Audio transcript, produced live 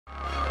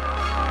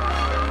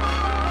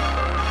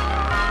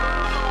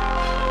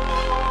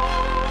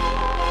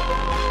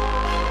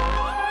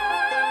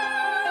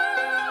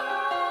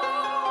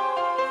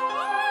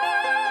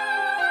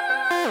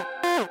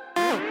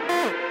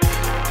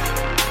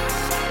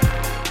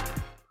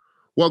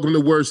Welcome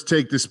to Worst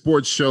Take, the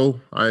sports show.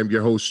 I am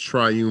your host,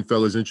 Triune.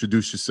 Fellas,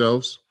 introduce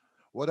yourselves.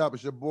 What up?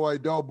 It's your boy,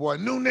 Doughboy.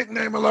 New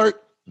nickname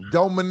alert,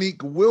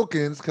 Dominique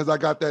Wilkins, because I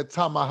got that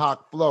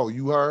tomahawk flow.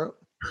 You heard?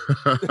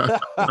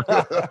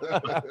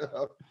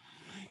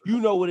 You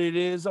know what it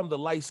is. I'm the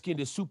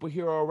light-skinned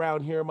superhero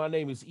around here. My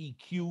name is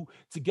EQ.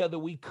 Together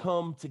we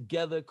come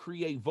together,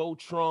 create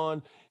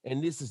Voltron,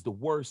 and this is the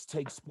Worst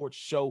Take Sports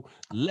Show.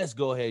 Let's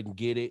go ahead and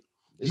get it.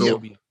 It's going to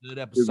be a good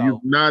episode. If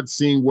you've not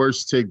seen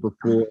Worst Take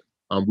before,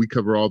 we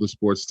cover all the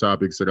sports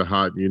topics that are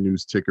hot in your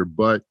news ticker,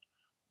 but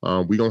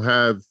we don't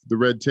have the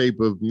red tape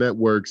of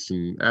networks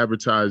and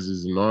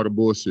advertisers and all the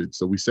bullshit.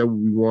 So we say what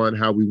we want,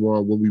 how we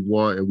want, when we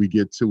want, and we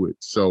get to it.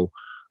 So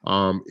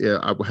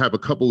I will have a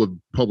couple of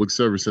public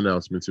service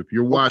announcements. If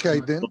you're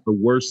watching the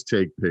Worst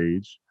Take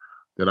page,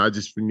 then I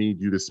just need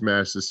you to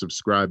smash the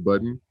subscribe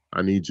button.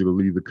 I need you to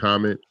leave a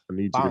comment. I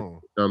need you to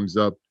hit the thumbs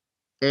up.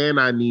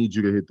 And I need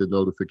you to hit the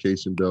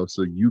notification bell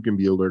so you can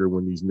be alerted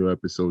when these new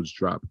episodes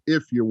drop.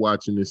 If you're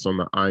watching this on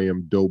the I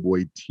Am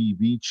Doughboy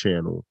TV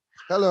channel,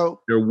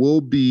 there will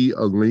be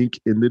a link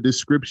in the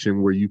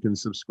description where you can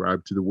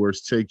subscribe to the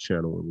Worst Take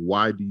channel. And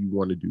why do you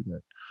want to do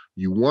that?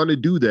 You want to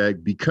do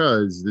that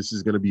because this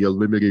is going to be a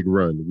limited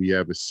run. We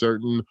have a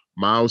certain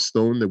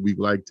milestone that we'd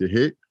like to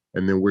hit,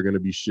 and then we're going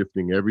to be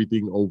shifting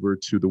everything over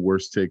to the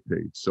Worst Take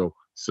page. So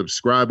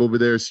subscribe over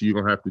there so you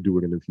don't have to do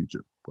it in the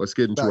future. Let's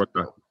get into our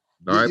topic.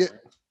 All right.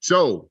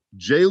 So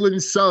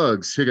Jalen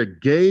Suggs hit a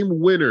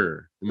game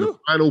winner in the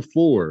Final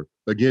Four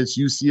against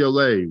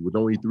UCLA with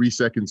only 3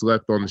 seconds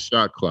left on the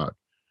shot clock.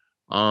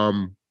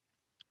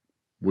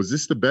 Was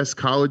this the best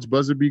college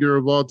buzzer beater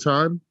of all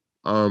time?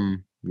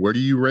 Where do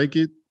you rank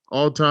it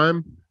all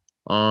time?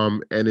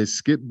 And is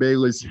Skip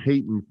Bayless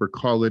hating for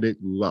calling it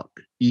luck?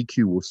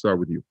 EQ, we'll start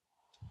with you.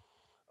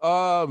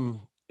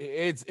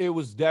 It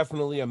was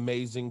definitely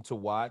amazing to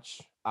watch.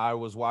 I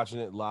was watching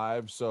it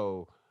live,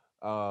 so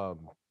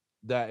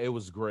that it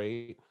was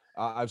great.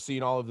 I've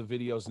seen all of the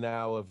videos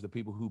now of the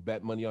people who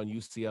bet money on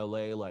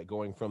UCLA, like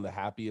going from the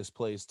happiest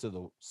place to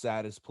the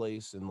saddest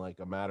place in like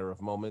a matter of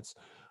moments.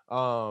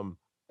 And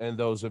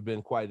those have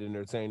been quite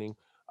entertaining.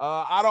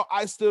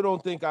 I still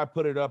don't think I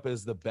put it up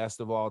as the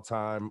best of all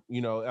time. You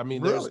know, I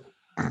mean,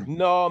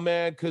 no,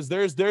 man, because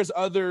there's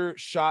other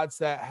shots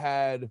that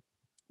had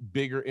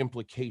bigger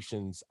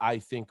implications, I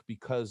think,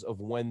 because of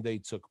when they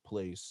took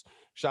place.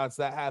 Shots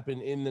that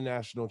happened in the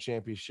national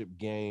championship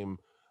game.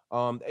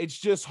 It's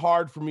just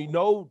hard for me.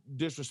 No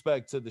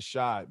disrespect to the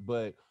shot,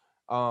 but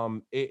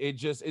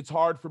it's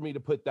hard for me to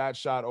put that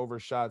shot over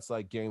shots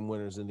like game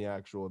winners in the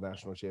actual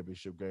national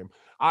championship game.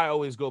 I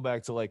always go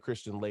back to like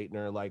Christian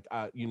Laettner, like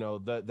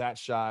that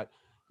shot,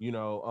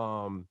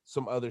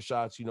 some other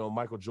shots,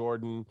 Michael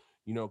Jordan,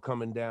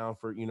 coming down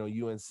for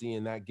UNC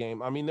in that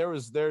game. I mean,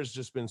 there's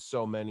just been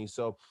so many.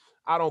 So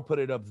I don't put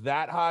it up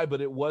that high,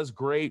 but it was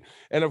great.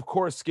 And of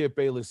course, Skip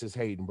Bayless is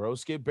hating, bro.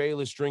 Skip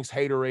Bayless drinks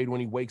Haterade when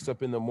he wakes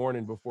up in the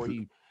morning before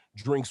he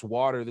drinks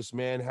water. This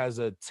man has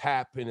a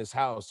tap in his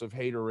house of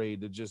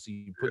Haterade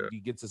that he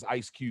gets his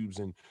ice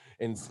cubes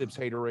and sips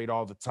Haterade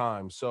all the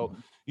time. So,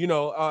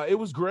 it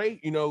was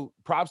great.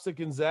 Props to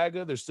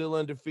Gonzaga. They're still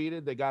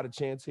undefeated. They got a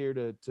chance here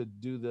to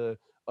do the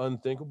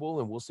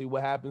unthinkable, and we'll see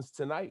what happens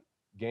tonight.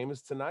 Game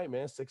is tonight,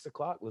 man.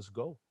 6:00. Let's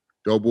go.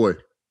 Go, boy.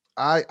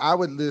 I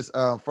would list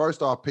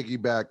first off,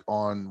 piggyback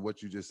on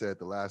what you just said,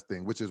 the last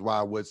thing, which is why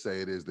I would say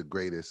it is the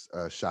greatest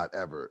shot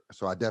ever.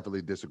 So I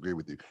definitely disagree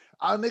with you.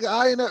 I'm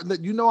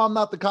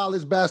not the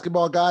college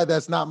basketball guy.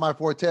 That's not my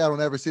forte. I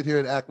don't ever sit here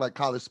and act like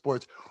college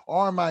sports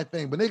are my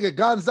thing. But nigga,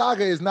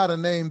 Gonzaga is not a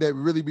name that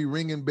really be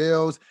ringing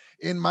bells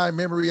in my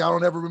memory. I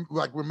don't ever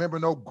remember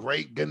no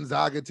great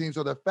Gonzaga team.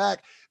 So the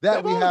fact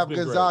that we have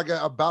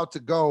Gonzaga about to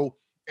go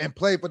and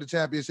play for the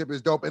championship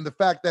is dope. And the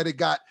fact that it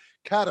got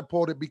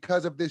catapulted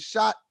because of this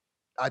shot,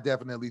 I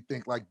definitely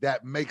think like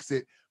that makes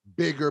it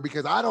bigger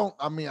because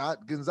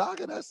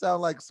Gonzaga, that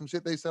sound like some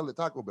shit they sell at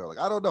Taco Bell. Like,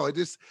 I don't know.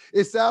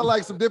 It sounds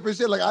like some different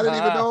shit. Like, I didn't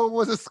even know it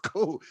was a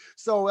school.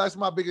 So that's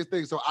my biggest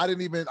thing. So I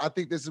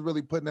think this is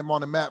really putting them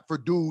on the map for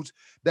dudes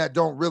that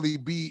don't really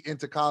be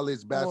into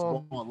college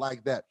basketball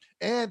like that.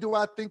 And do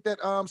I think that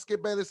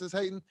Skip Bayless is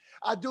hating?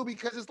 I do,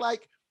 because it's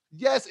like,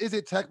 yes, is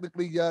it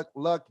technically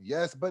luck?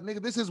 Yes, but nigga,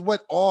 this is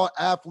what all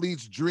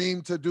athletes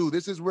dream to do.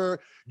 This is where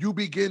you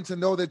begin to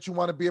know that you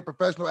want to be a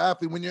professional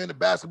athlete when you're in the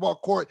basketball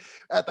court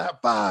at the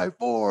 5,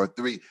 4,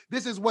 3.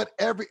 This is what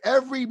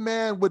every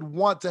man would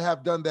want to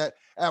have done that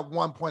at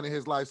one point in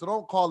his life. So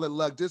don't call it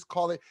luck. Just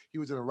call it he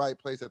was in the right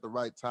place at the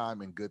right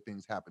time and good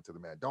things happen to the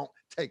man. Don't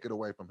take it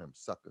away from him,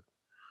 sucker.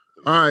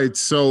 All right,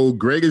 so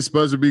greatest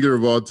buzzer beater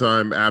of all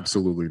time?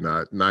 Absolutely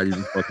not. Not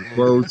even fucking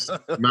close.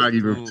 Not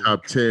even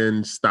top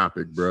 10. Stop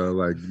it, bro.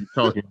 Like, you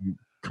talking?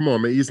 Come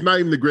on, man. It's not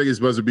even the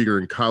greatest buzzer beater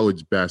in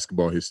college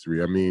basketball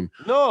history. I mean,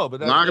 no,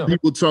 but a lot of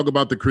people talk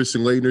about the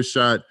Christian Laettner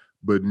shot,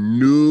 but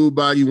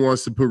nobody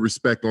wants to put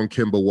respect on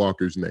Kemba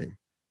Walker's name.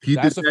 He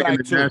did that in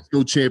the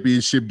national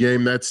championship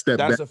game. That step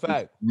back, a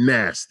fact.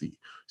 Nasty.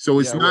 So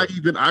it's not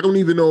even. I don't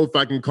even know if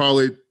I can call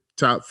it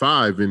top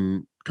 5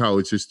 in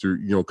college history,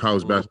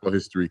 college basketball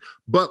history.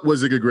 But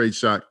was it a great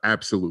shot?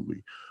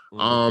 Absolutely.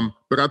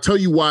 But I'll tell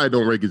you why I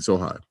don't rank it so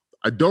high.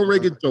 I don't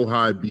rank it so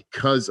high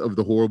because of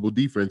the horrible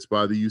defense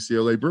by the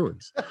UCLA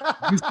Bruins.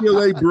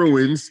 UCLA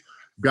Bruins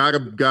got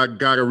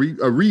a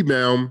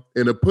rebound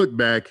and a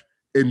putback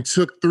and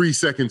took 3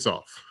 seconds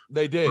off.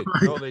 They did.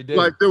 They did.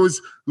 Like there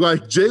was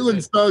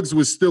Jalen Suggs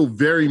was still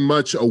very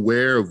much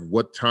aware of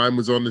what time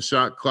was on the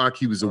shot clock.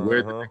 He was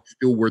aware that they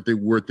still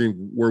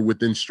were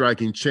within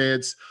striking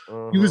chance.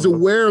 He was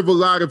aware of a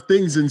lot of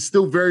things and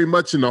still very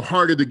much in the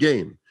heart of the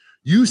game.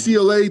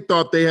 UCLA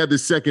thought they had the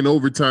second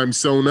overtime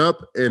sewn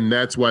up, and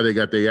that's why they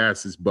got their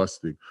asses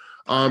busted.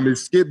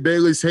 Is Skip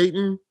Bayless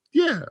hating?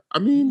 Yeah, I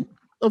mean,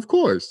 of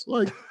course.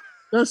 Like,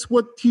 that's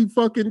what he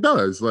fucking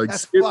does. Like,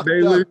 That's Skip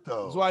Bayless.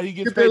 That's why he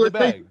gets Skip paid Bayless the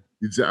bag.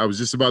 I was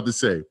just about to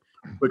say.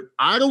 But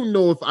I don't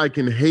know if I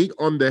can hate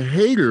on the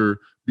hater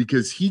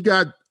because he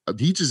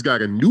just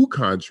got a new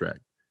contract.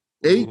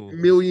 $8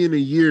 million a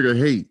year to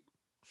hate.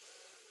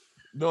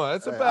 No,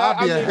 that's a I'll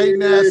bad. be a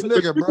hating ass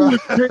nigga, bro.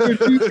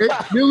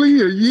 $8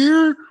 million a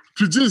year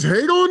to just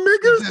hate on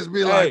niggas? Just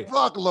be like,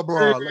 fuck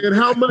LeBron. And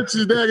how much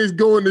of that is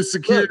going to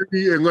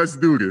security and let's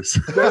do this?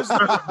 There's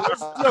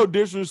no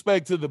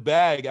disrespect to the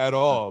bag at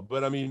all,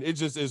 but I mean, it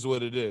just is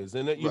what it is.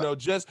 And you know,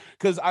 just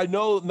because I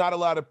know not a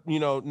lot of,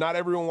 not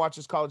everyone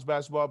watches college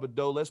basketball, but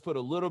though, let's put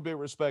a little bit of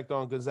respect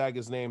on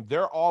Gonzaga's name.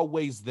 They're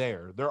always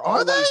there. They're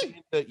always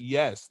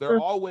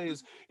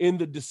in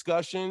the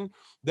discussion.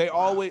 They're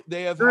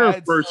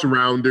a first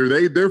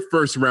rounder. They're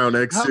first round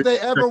exit. Have they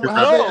ever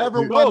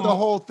won the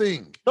whole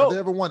thing? Have they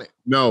ever won it?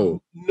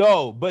 No,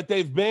 but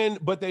they've been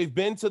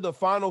to the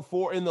Final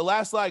Four in the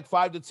last like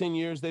 5 to 10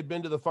 years. They've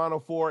been to the Final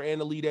Four and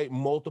Elite Eight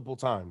multiple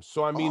times.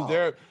 So I mean,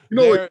 they're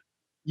what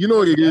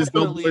it is,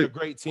 definitely a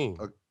great team.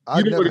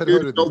 You know what it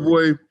is, though,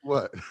 boy?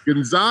 What?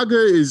 Gonzaga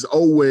is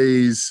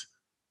always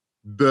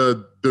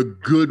the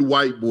good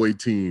white boy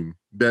team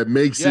that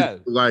makes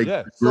it like.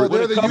 Yeah. So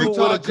they're the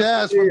Utah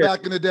Jazz from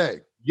back in the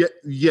day. Yeah,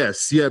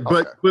 yes, yeah,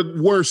 but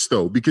worse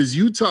though, because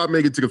Utah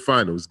make it to the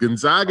finals.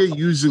 Gonzaga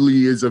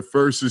usually is a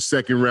first or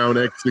second round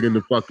exit in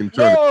the fucking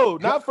tournament. No,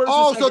 not first.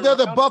 Oh, so they're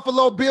the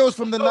Buffalo Bills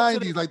from the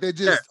 '90s, like they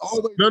just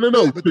always.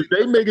 No, because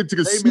they make it to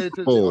the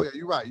Super Bowl. Oh, yeah,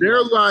 you're right.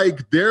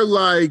 They're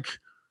like.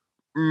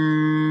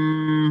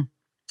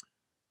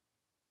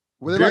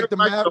 Were they like the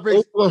Mavericks? The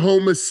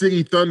Oklahoma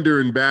City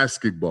Thunder in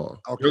basketball.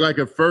 Okay. They're like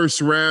a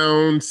first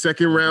round,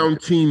 second round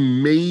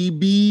team,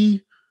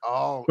 maybe.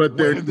 Oh, but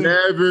they're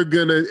never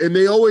gonna, and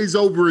they always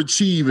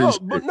overachieve.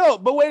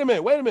 But wait a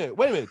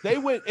minute. They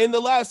went in the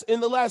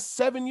last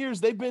 7 years.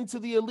 They've been to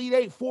the Elite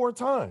Eight 4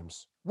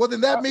 times. Well,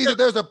 then that means that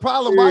there's a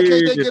problem. Why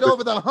can't they get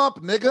over the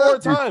hump, nigga? 4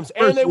 times,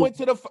 and they went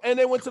to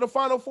the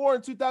Final Four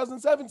in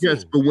 2017.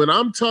 Yes, but when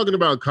I'm talking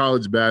about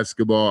college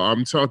basketball,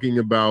 I'm talking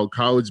about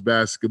college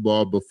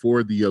basketball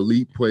before the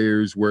elite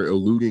players were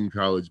eluding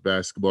college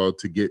basketball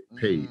to get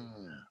paid.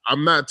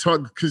 I'm not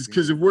talking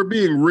because if we're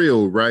being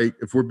real, right?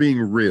 If we're being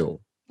real.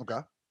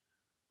 Okay.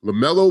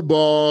 LaMelo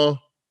Ball,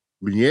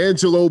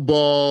 LiAngelo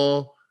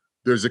Ball.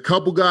 There's a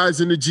couple guys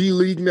in the G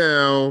League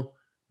now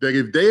that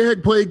if they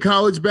had played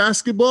college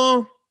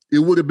basketball, it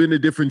would have been a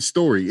different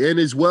story. And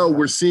as well,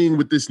 we're seeing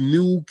with this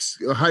new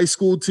high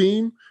school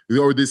team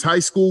or this high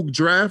school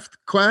draft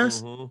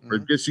class, or I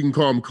guess you can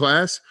call them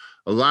class,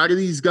 a lot of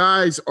these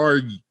guys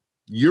are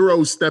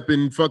Euro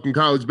stepping fucking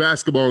college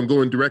basketball and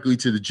going directly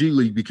to the G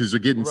League because they're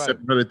getting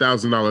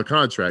 $700,000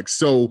 contracts.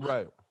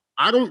 So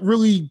I don't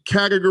really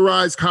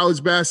categorize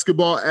college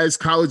basketball as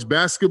college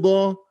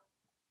basketball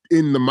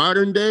in the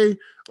modern day.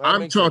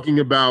 I'm talking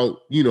about,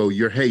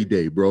 your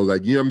heyday, bro.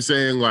 Like, you know what I'm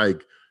saying?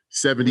 Like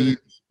 70s,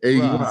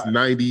 80s,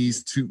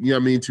 90s,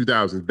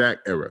 2000s, that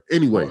era.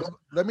 Anyway. Well,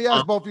 let me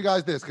ask both of you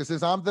guys this, because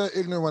since I'm the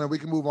ignorant one and we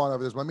can move on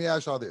over this, let me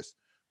ask y'all this.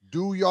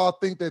 Do y'all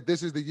think that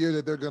this is the year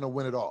that they're going to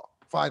win it all,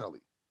 finally?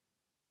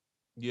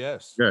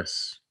 Yes.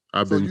 Yes.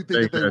 So you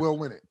think that they will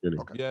win it?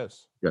 Okay.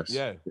 Yes. Yes.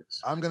 Yeah.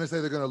 Yes. I'm going to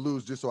say they're going to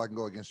lose just so I can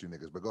go against you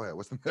niggas, but go ahead.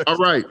 What's the next All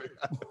right.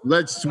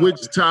 Let's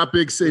switch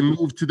topics and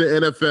move to the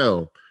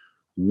NFL.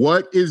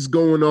 What is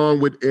going on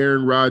with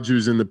Aaron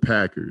Rodgers and the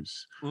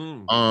Packers?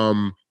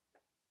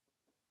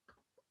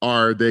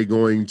 Are they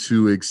going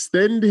to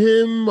extend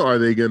him? Are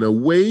they going to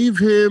waive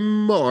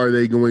him? Are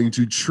they going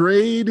to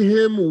trade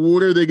him?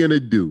 What are they going to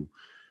do?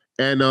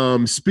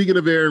 And speaking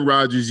of Aaron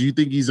Rodgers, you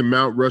think he's a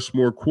Mount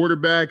Rushmore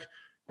quarterback?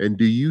 And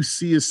do you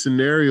see a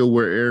scenario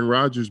where Aaron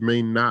Rodgers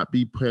may not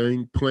be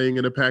playing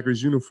in a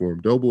Packers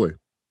uniform? Doughboy.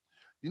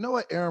 You know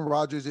what Aaron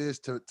Rodgers is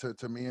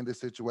to me in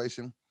this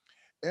situation?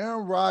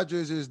 Aaron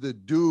Rodgers is the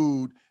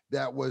dude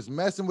that was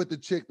messing with the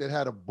chick that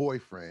had a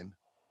boyfriend,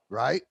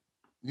 right?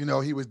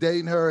 He was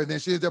dating her, and then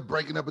she ends up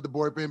breaking up with the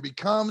boyfriend,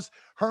 becomes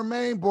her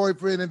main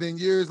boyfriend, and then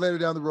years later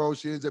down the road,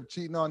 she ends up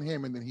cheating on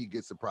him, and then he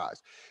gets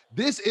surprised.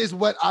 This is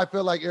what I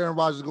feel like Aaron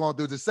Rodgers is going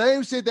through. The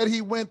same shit that he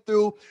went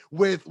through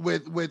with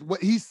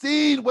what he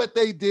seen what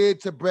they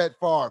did to Brett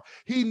Favre.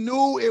 He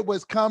knew it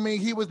was coming.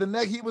 He was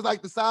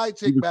like the side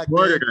chick back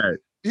then.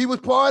 He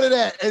was part of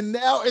that. And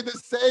now in the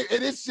same,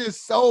 and it's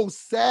just so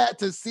sad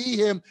to see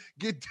him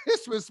get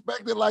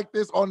disrespected like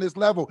this on this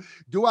level.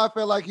 Do I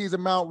feel like he's a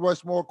Mount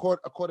Rushmore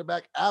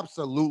quarterback?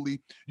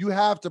 Absolutely. You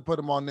have to put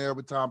him on there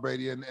with Tom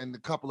Brady and a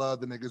couple of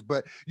other niggas,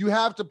 but you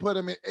have to put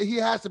him in. He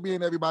has to be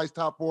in everybody's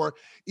top 4,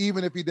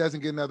 even if he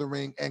doesn't get another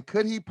ring. And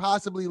could he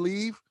possibly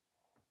leave?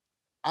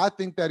 I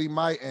think that he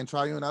might, and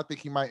Triune, I think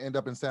he might end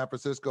up in San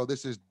Francisco.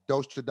 This is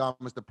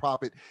Dostradamus the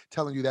prophet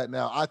telling you that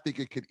now. I think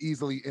it could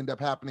easily end up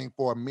happening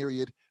for a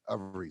myriad of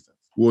reasons.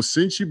 Well,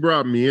 since you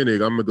brought me in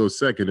it, I'm gonna go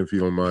second if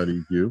you don't mind,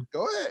 EQ.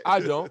 Go ahead. I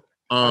don't.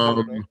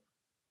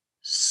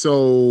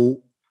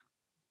 So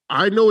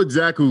I know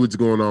exactly what's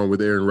going on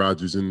with Aaron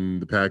Rodgers and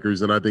the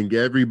Packers, and I think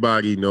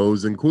everybody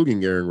knows,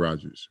 including Aaron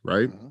Rodgers,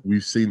 right? Mm-hmm.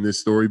 We've seen this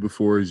story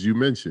before, as you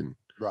mentioned.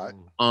 Right.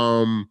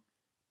 I'm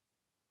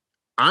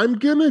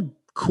gonna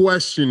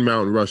question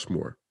Mount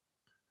Rushmore.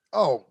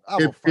 Oh, I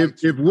will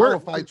fight you.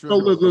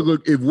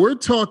 Look, if we're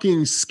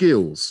talking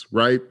skills,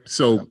 right?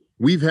 So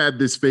we've had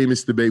this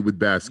famous debate with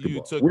basketball.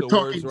 You took the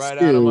words right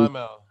out of my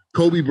mouth.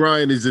 Kobe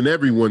Bryant is in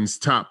everyone's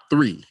top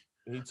 3.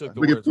 He took the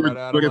words right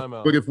out of my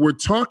mouth. But if we're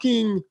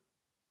talking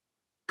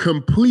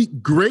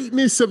complete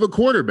greatness of a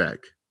quarterback,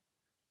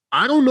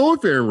 I don't know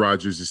if Aaron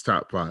Rodgers is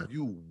top 5.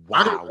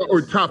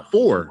 Or top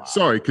 4. Wow.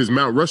 Sorry, because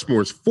Mount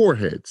Rushmore is 4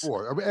 heads.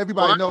 4.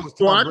 Everybody knows.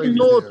 So I don't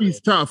know if he's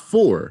top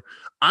 4.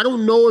 I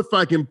don't know if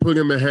I can put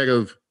him ahead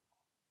of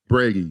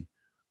Brady.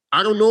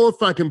 I don't know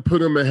if I can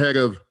put him ahead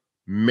of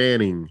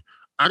Manning.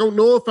 I don't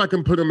know if I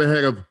can put him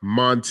ahead of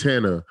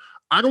Montana.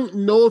 I don't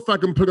know if I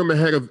can put him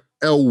ahead of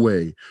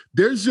Elway.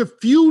 There's a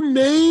few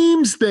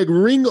names that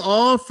ring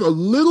off a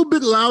little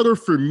bit louder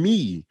for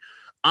me.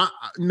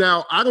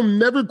 Now, I don't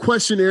never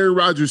question Aaron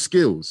Rodgers'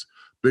 skills,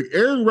 but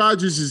Aaron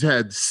Rodgers has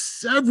had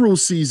several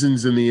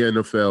seasons in the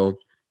NFL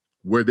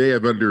where they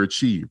have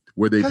underachieved.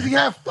 Because he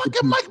had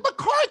fucking Mike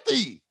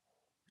McCarthy.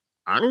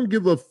 I don't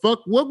give a fuck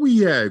what we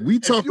had. We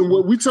talking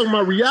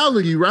about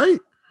reality, right?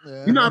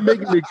 Yeah. We're not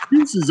making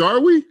excuses,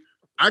 are we?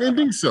 I didn't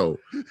think so.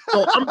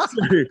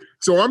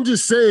 So I'm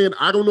just saying,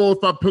 I don't know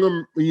if I put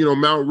him,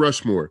 Mount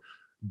Rushmore.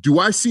 Do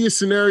I see a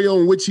scenario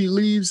in which he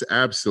leaves?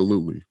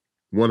 Absolutely.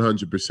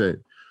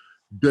 100%.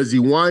 Does he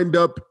wind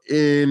up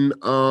in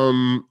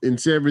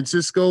San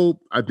Francisco?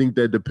 I think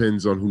that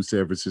depends on who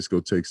San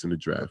Francisco takes in the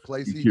draft. The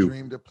place he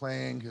dreamed of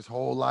playing his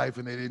whole life,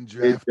 and they didn't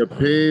draft him. It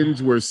depends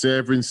who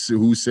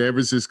San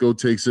Francisco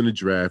takes in the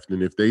draft,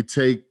 and if they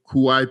take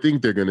who I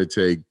think they're going to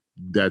take,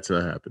 that's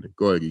not happening.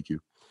 Go ahead, EQ.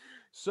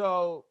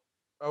 So,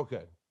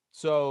 okay.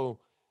 So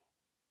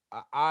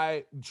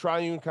I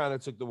Triune kind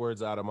of took the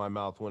words out of my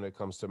mouth when it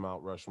comes to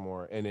Mount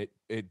Rushmore, and it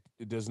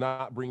does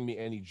not bring me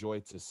any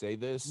joy to say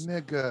this,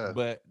 nigga.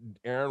 But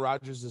Aaron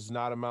Rodgers is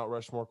not a Mount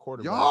Rushmore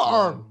quarterback. Y'all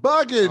are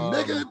bugging,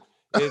 nigga.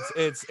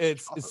 It's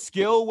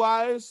skill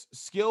wise,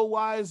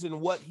 and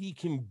what he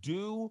can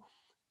do.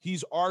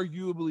 He's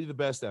arguably the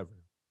best ever.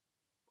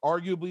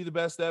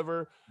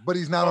 But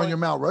he's not on your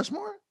Mount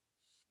Rushmore.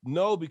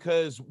 No,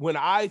 because when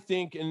I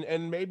think,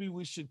 and maybe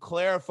we should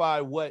clarify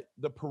what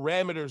the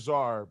parameters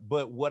are,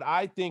 but what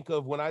I think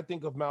of when I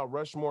think of Mount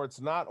Rushmore, it's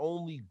not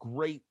only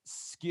great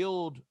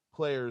skilled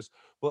players,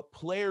 but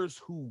players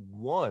who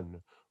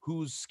won,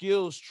 whose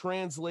skills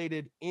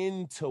translated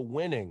into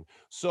winning.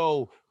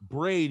 So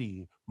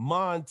Brady,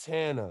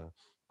 Montana,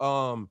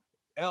 Elway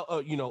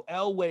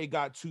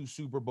got 2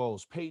 Super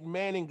Bowls. Peyton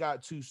Manning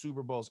got 2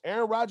 Super Bowls.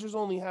 Aaron Rodgers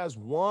only has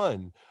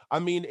 1. I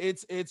mean,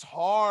 it's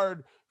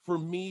hard for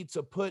me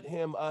to put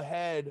him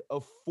ahead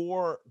of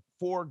four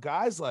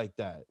guys like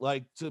that.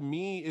 Like, to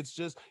me, it's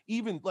just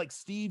even like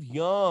Steve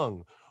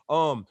Young,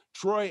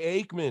 Troy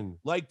Aikman,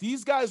 like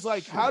these guys.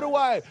 Like, how do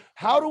I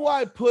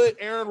put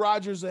Aaron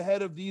Rodgers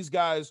ahead of these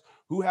guys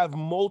who have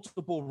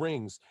multiple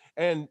rings?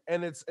 And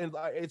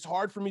it's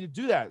hard for me to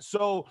do that.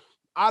 So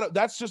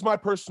that's just my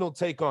personal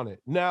take on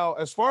it. Now,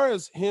 as far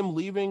as him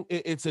leaving,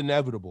 it's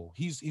inevitable.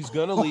 He's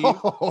gonna leave.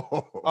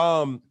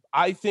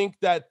 I think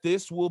that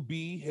this will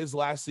be his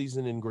last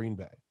season in Green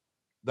Bay.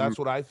 That's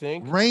what I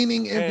think.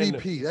 Reigning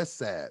MVP. That's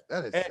sad.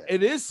 That is sad.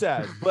 It is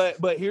sad.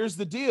 But here's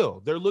the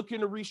deal. They're looking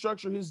to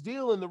restructure his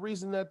deal. And the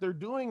reason that they're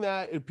doing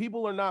that, if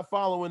people are not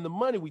following the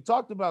money, we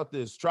talked about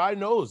this. Try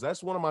knows.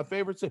 That's one of my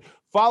favorites.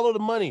 Follow the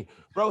money.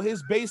 Bro,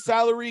 his base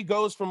salary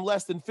goes from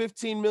less than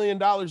 $15 million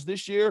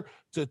this year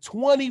to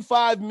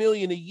 $25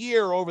 million a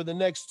year over the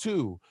next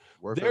 2.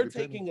 They're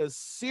taking a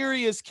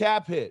serious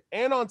cap hit.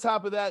 And on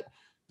top of that,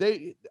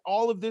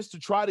 all of this to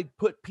try to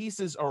put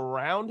pieces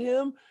around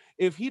him.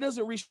 If he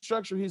doesn't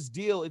restructure his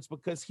deal, it's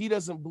because he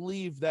doesn't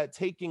believe that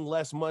taking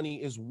less money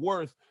is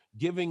worth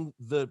giving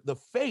the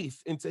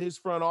faith into his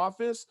front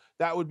office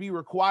that would be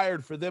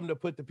required for them to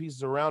put the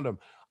pieces around him.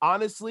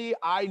 Honestly,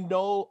 I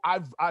know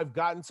I've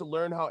gotten to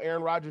learn how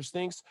Aaron Rodgers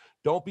thinks.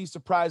 Don't be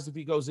surprised if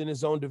he goes in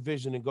his own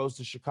division and goes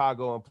to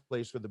Chicago and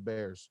plays for the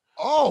Bears.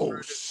 Oh,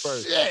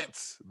 shit.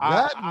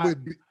 That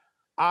would be...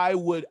 I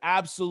would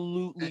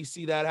absolutely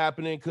see that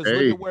happening because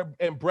Hey. look at where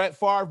and Brett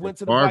Favre went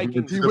to the Favre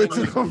Vikings. He went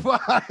to the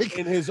Vikings.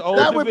 in his own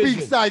That would division.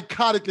 be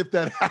psychotic if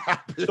that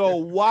happened. So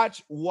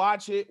watch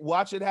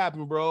it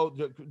happen, bro.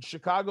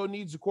 Chicago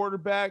needs a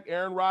quarterback.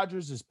 Aaron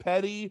Rodgers is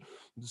petty.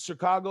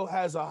 Chicago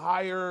has a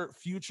higher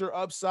future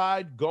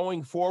upside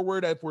going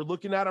forward. If we're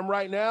looking at them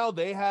right now,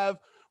 they have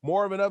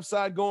more of an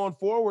upside going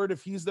forward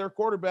if he's their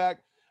quarterback.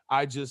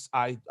 I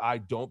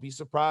don't be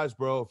surprised,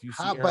 bro, if you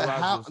see Aaron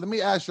Rodgers. Let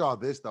me ask y'all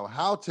this though.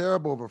 How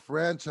terrible of a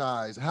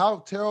franchise, how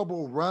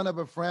terrible run of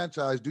a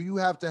franchise do you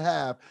have to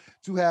have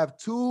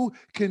 2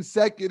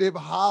 consecutive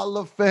Hall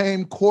of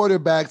Fame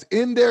quarterbacks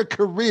in their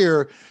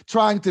career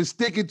trying to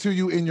stick it to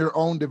you in your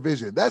own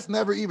division? That's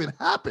never even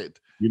happened.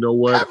 You know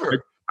what?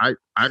 Ever.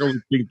 I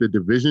don't think the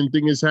division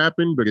thing has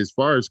happened, but as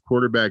far as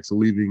quarterbacks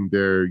leaving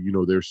their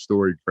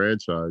storied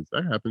franchise,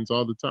 that happens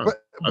all the time.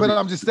 But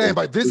I'm just saying,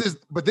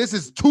 this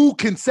is 2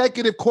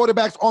 consecutive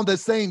quarterbacks on the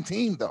same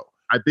team, though.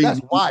 I think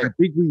That's wild. I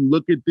think we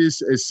look at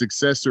this as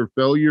success or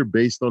failure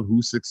based on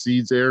who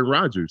succeeds Aaron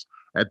Rodgers.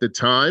 At the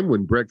time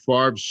when Brett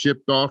Favre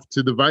shipped off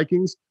to the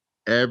Vikings,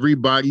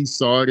 everybody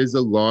saw it as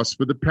a loss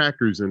for the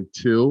Packers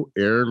until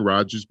Aaron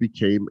Rodgers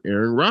became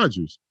Aaron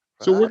Rodgers.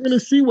 So we're going to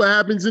see what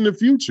happens in the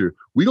future.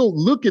 We don't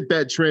look at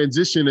that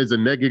transition as a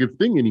negative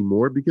thing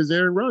anymore because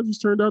Aaron Rodgers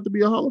turned out to be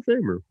a Hall of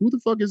Famer. Who the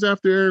fuck is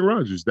after Aaron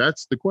Rodgers?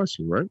 That's the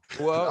question, right?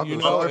 Well, if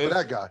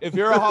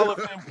you're a Hall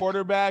of Fame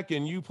quarterback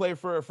and you play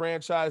for a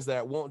franchise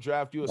that won't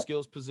draft you a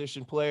skills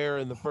position player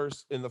in the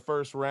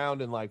first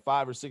round in like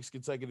 5 or 6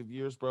 consecutive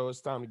years, bro,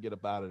 it's time to get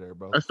up out of there,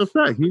 bro. That's the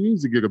fact. He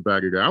needs to get up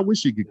out of there. I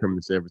wish he could come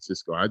to San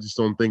Francisco. I just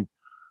don't think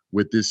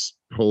with this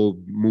whole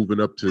moving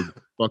up to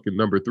fucking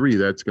number 3,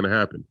 that's going to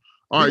happen.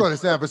 You're going to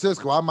San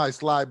Francisco. I might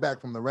slide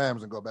back from the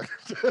Rams and go back.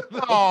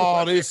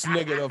 Oh, this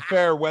nigga, the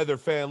fair weather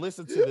fan.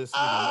 Listen to this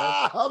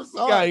nigga, man. I'm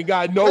sorry. He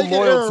got no loyalty.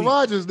 Aaron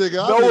Rodgers,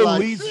 nigga. No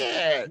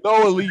allegiance.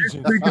 No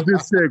allegiance. Nigga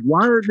just said,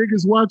 why are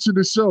niggas watching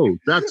the show?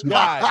 That's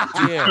God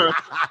damn.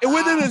 And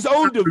within his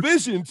own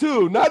division,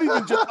 too. Not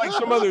even just like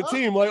some other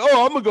team. Like,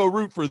 oh, I'm going to go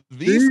root for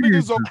these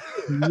niggas.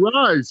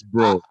 Nice,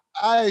 bro.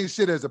 I ain't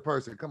shit as a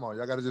person. Come on.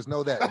 Y'all got to just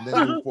know that and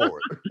then move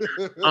forward.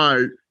 All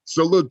right.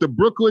 So look, the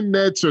Brooklyn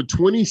Nets are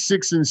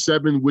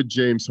 26-7 with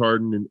James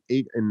Harden and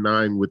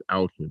 8-9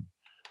 without him.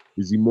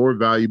 Is he more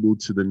valuable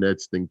to the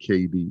Nets than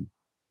KD?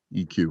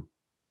 EQ.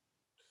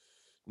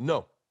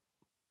 No.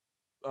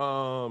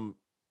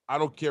 I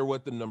don't care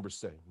what the numbers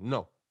say.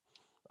 No.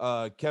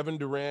 Kevin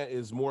Durant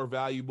is more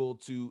valuable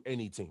to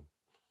any team.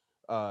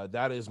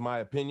 That is my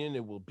opinion.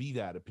 It will be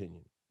that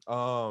opinion.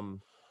 I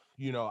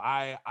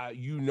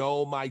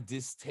my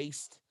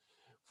distaste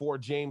for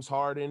James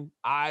Harden.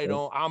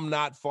 I'm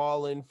not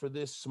falling for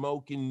this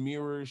smoke and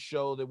mirrors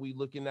show that we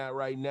looking at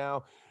right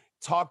now.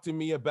 Talk to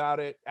me about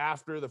it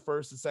after the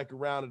first and second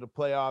round of the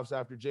playoffs,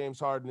 after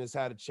James Harden has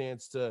had a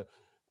chance to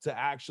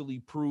actually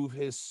prove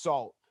his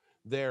salt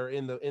there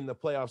in the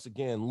playoffs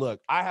again.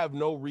 Look, I have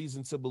no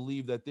reason to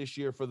believe that this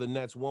year for the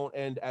Nets won't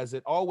end as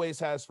it always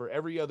has for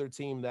every other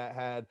team that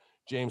had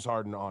James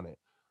Harden on it.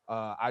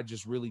 I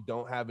just really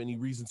don't have any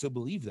reason to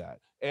believe that.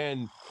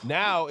 And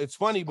now it's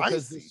funny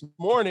because this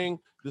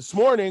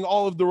morning,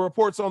 all of the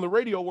reports on the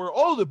radio were,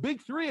 oh, the big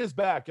 3 is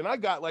back. And I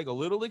got like a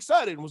little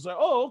excited and was like,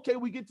 oh, okay,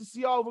 we get to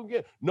see all of them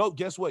again. No,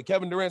 guess what?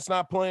 Kevin Durant's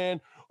not playing.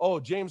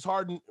 Oh, James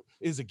Harden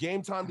is a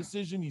game time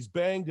decision. He's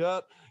banged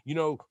up.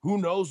 Who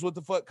knows what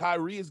the fuck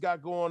Kyrie has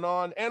got going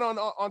on. And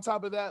on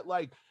top of that,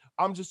 like,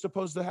 I'm just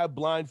supposed to have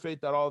blind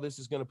faith that all this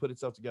is going to put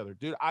itself together.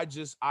 Dude, I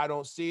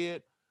don't see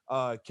it.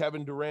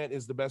 Kevin Durant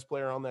is the best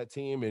player on that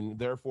team, and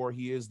therefore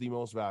he is the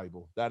most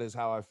valuable. That is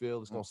how I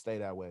feel. It's going to stay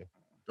that way.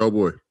 Oh,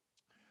 boy.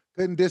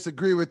 Couldn't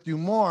disagree with you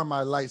more,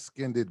 my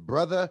light-skinned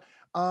brother.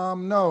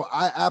 No,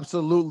 I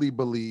absolutely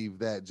believe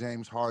that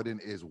James Harden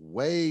is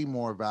way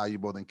more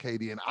valuable than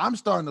KD, and I'm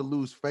starting to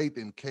lose faith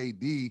in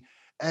KD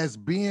as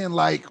being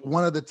like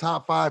one of the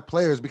top 5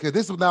 players, because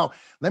this is now,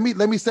 let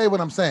me say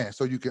what I'm saying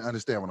so you can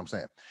understand what I'm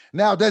saying.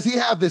 Now, does he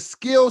have the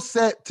skill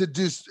set to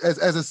just, as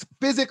a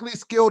physically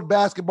skilled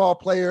basketball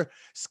player,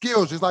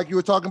 skills, just like you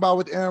were talking about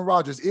with Aaron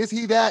Rodgers? Is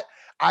he that?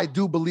 I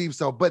do believe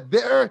so. But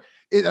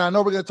and I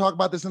know we're going to talk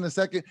about this in a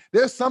second,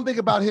 there's something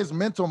about his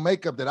mental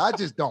makeup that I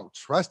just don't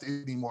trust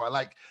anymore.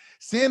 Like,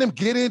 seeing him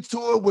get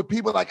into it with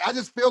people, like, I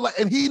just feel like,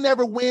 and he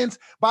never wins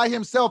by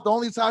himself. The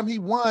only time he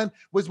won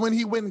was when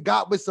he went and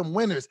got with some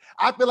winners.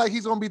 I feel like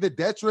he's going to be the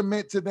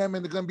detriment to them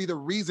and they're going to be the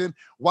reason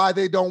why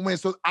they don't win.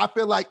 So I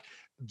feel like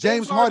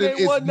James Harden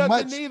is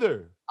much,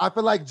 either. I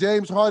feel like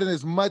James Harden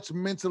is much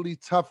mentally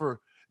tougher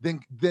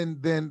than Kevin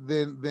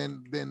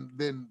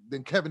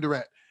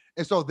Durant.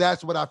 And so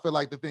that's what I feel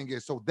like the thing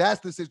is. So that's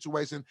the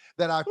situation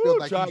that I feel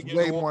like he's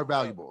way more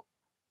valuable.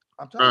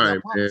 All right,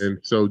 man.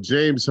 So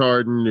James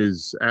Harden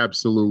is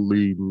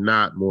absolutely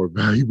not more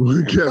valuable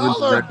than Kevin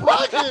Y'all are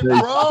bugging,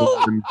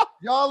 bro.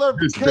 Y'all are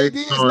KD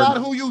is not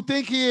who you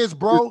think he is,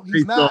 bro.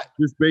 He's not.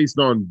 Just based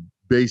on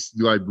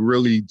like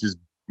really just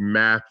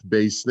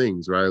math-based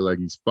things, right? Like,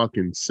 he's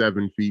fucking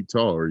 7 feet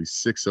tall, or he's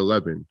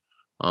 6'11".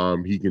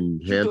 He can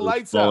Shoot the handle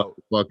lights the ball out. at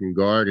the fucking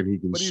guard, and he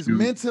can But he's shoot.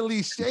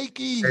 mentally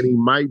shaky. And he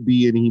might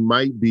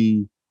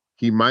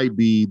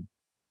be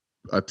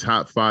a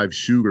top 5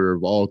 shooter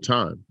of all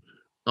time.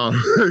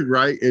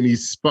 Right? And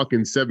he's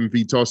fucking 7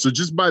 feet tall. So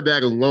just by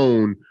that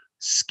alone,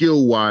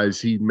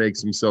 skill-wise, he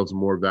makes himself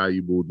more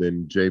valuable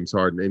than James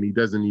Harden. And he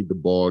doesn't need the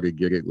ball to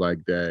get it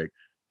like that.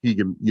 He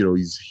can,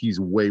 he's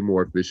way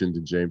more efficient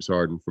than James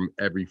Harden from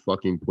every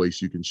fucking place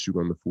you can shoot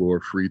on the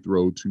floor. Free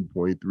throw,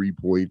 2-point,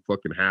 3-point,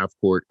 fucking half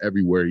court,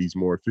 everywhere he's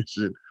more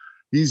efficient.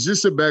 He's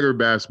just a better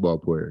basketball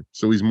player.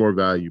 So he's more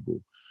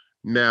valuable.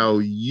 Now,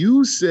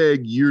 you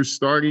said you're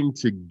starting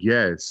to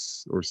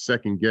guess or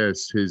second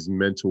guess his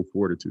mental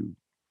fortitude.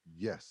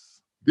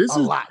 Yes. This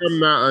is what I'm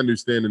not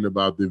understanding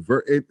about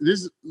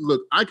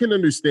look, I can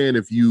understand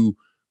if you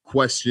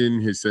question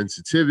his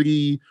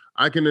sensitivity.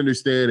 I can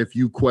understand if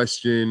you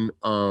question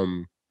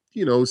some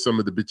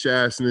of the bitch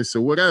assness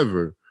or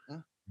whatever.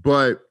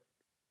 But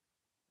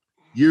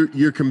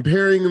you're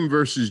comparing him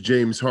versus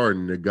James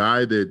Harden, a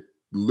guy that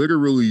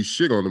literally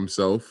shit on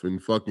himself in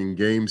fucking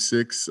game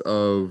 6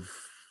 of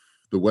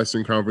the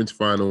Western Conference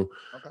Final,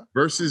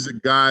 versus a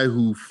guy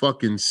who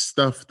fucking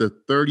stuffed a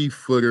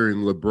 30-footer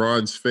in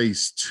LeBron's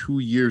face 2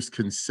 years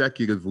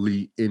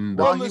consecutively in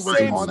the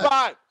same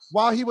spot.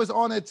 While he was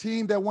on a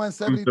team that won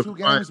 72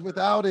 games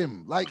without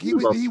him. Like he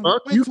went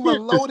to a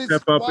loaded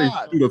step squad. up and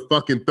shoot a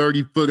fucking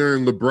 30-footer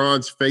in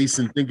LeBron's face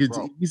and think it's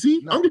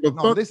easy. No,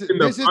 this is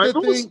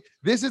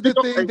the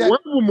thing that one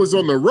of them was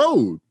on the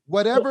road.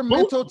 Whatever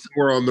mental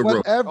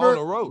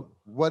road.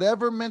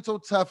 Whatever mental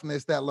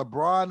toughness that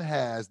LeBron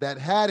has that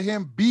had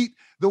him beat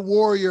the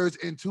Warriors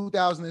in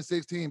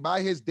 2016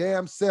 by his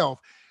damn self,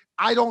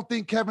 I don't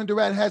think Kevin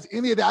Durant has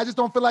any of that. I just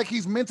don't feel like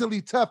he's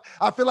mentally tough.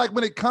 I feel like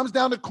when it comes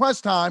down to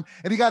crunch time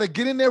and he got to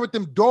get in there with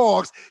them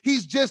dogs,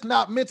 he's just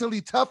not mentally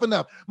tough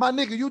enough. My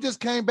nigga, you just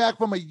came back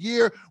from a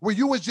year where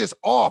you was just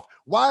off.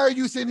 Why are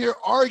you sitting here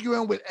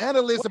arguing with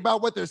analysts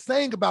about what they're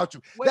saying about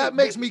you? That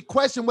makes me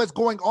question what's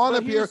going on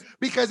up here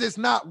because it's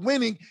not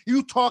winning.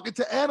 You talking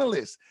to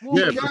analysts. He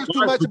cares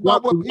too much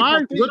about what people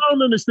think. What I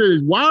don't understand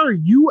is why are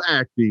you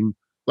acting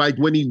like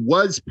when he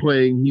was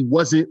playing, he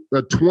wasn't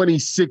a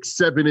 26,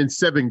 7, and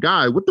 7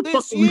 guy? What the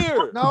fuck?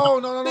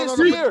 No. This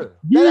year.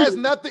 That has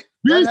nothing.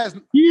 This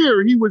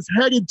year, he was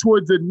headed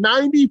towards a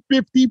 90,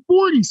 50,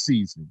 40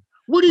 season.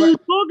 What are you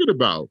talking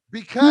about?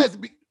 Because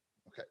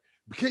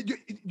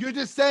you're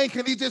just saying,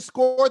 can he just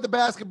score the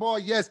basketball?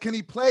 Yes. Can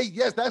he play?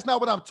 Yes. That's not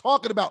what I'm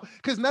talking about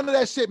because none of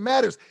that shit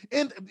matters.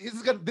 And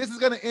this is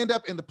gonna end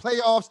up in the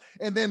playoffs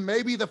and then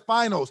maybe the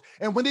finals.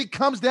 And when he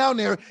comes down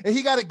there and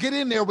he got to get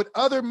in there with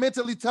other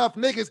mentally tough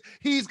niggas,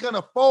 he's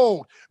gonna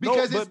fold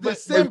because it's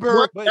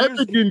December. What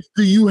evidence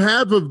do you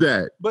have of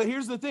that? But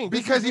here's the thing: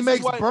 because he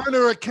makes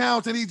burner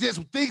accounts and he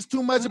just thinks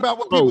too much about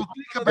what people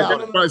think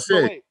about him. I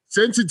said.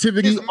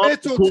 Sensitivity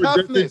off the court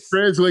doesn't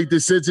translate to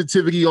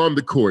sensitivity on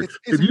the court.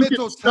 It's if you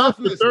can stuff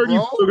the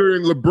 30-footer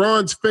in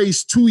LeBron's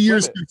face 2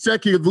 years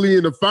consecutively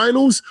in the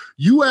finals,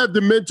 you have the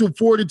mental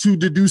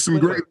fortitude to do some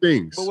great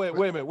things. But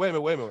wait a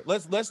minute.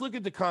 Let's look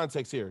at the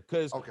context here,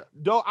 because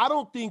though I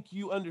don't think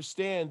you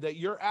understand that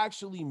you're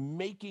actually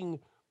making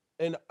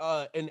an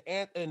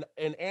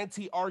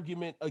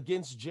anti-argument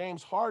against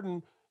James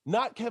Harden,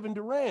 not Kevin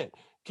Durant.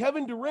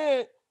 Kevin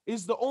Durant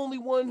is the only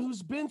one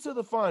who's been to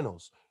the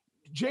finals.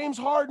 James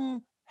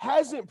Harden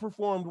hasn't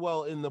performed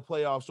well in the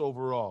playoffs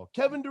overall.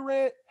 Kevin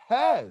Durant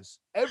has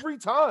every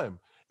time.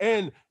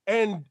 And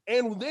then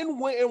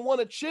went and won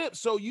a chip.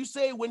 So you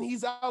say when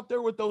he's out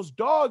there with those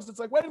dogs, it's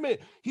like, wait a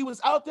minute. He was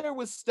out there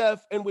with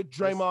Steph and with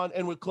Draymond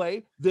and with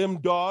Clay,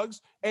 them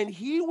dogs, and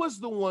he was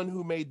the one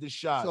who made the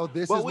shot. So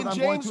this but is when what I'm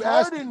James going to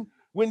ask Harden,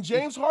 when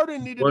James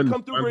Harden needed to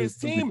come through for his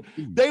team,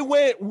 they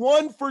went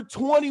 1 for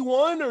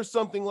 21 or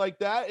something like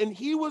that. And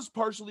he was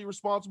partially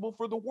responsible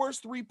for the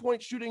worst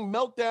 3-point shooting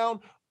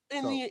meltdown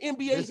in the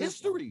NBA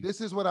history. This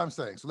is what I'm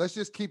saying. So let's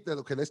just keep that.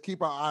 Okay, let's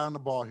keep our eye on the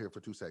ball here for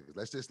 2 seconds.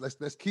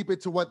 Let's keep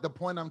it to what the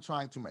point I'm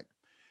trying to make.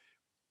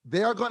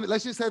 They are going to,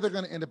 let's just say they're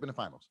going to end up in the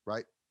finals,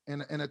 right?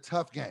 In a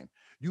tough game.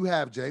 You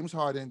have James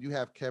Harden, you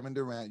have Kevin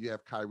Durant, you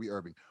have Kyrie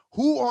Irving.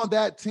 Who on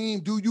that team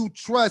do you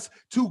trust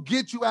to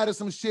get you out of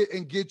some shit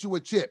and get you a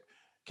chip?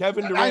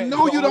 Kevin Durant. I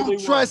know you don't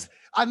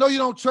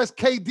trust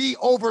KD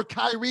over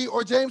Kyrie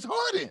or James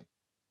Harden.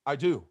 I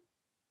do.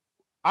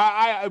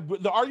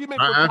 The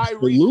argument for I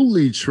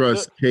absolutely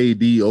trust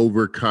KD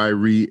over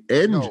Kyrie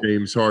and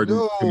James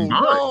Harden.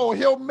 No,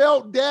 he'll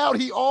melt down.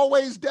 He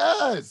always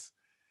does.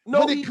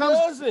 No, he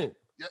doesn't.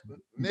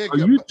 Nigga, are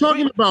you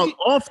talking about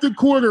off the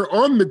court or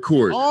on the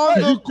court? On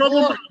the court.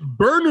 About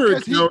burner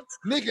accounts.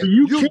 Nigga,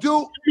 you do.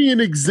 Give me an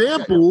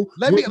example.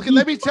 Okay.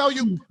 Let me tell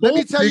you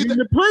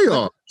the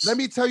playoffs. Let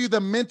me tell you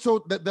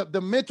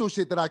the mental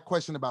shit that I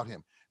question about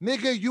him.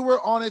 Nigga, you were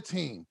on a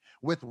team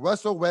with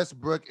Russell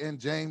Westbrook and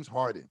James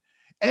Harden,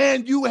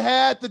 and you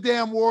had the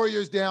damn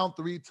Warriors down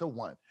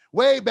 3-1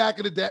 way back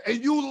in the day,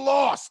 and you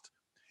lost.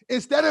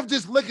 Instead of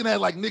just looking at it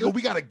like, nigga,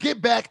 we got to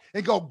get back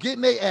and go get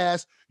in their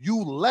ass,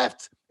 you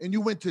left and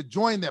you went to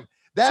join them.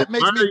 That So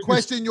makes why are me you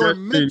question your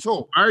suggesting-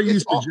 mental. Why are you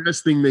It's all-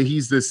 suggesting that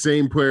he's the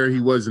same player he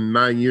was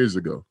 9 years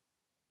ago?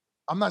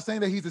 I'm not saying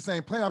that he's the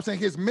same player. I'm saying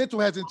his mental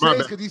hasn't My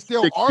changed bad. because he's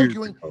still 6 years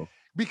arguing. ago.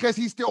 Because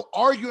he's still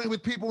arguing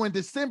with people in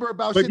December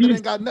about But shit that he's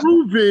ain't got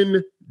nothing.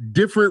 proven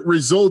different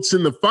results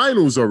in the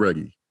finals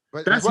already.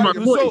 But That's right, my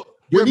point. So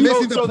you're When he-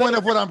 missing the so point then-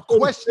 of what I'm on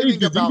questioning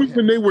stages, about even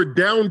when him. they were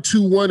down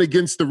 2-1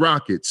 against the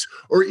Rockets,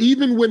 or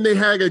even when they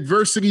had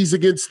adversities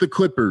against the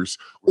Clippers,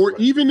 or Right.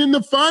 even in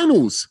the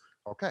finals,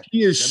 Okay.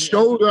 he has Let me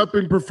showed up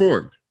and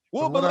performed.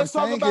 well, what but I'm let's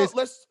talk saying about is-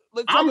 let's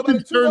talk I'm about it too.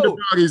 concerned Though.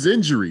 about his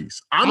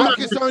injuries. I'm I'm not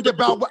concerned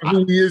about what-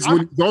 who he is I'm-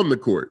 when he's on the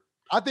court.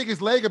 I think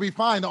his leg will be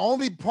fine. The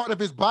only part of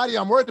his body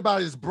I'm worried about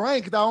is his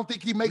brain because I don't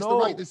think he makes the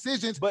right No,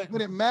 decisions but-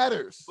 when it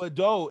matters. But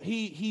though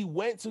he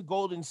went to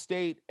Golden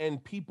State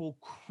and people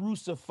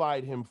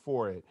crucified him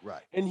for it,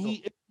 Right. and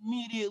he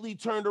immediately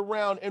turned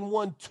around and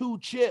won 2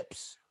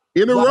 chips.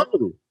 In a Well,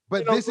 row.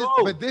 But in a this is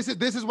row.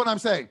 this is what I'm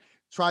saying.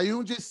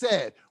 Triune just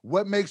said,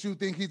 what makes you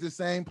think he's the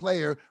same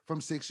player from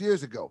 6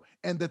 years ago?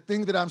 And the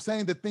thing that I'm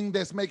saying, the thing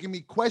that's making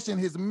me question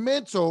his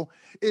mental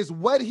is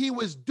what he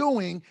was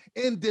doing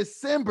in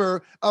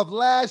December of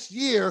last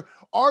year,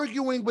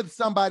 arguing with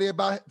somebody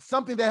about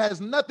something that has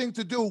nothing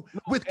to do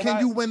with and can I-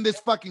 you win this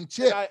fucking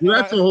chip? Well,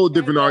 that's a whole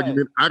different understand that.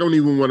 argument. I don't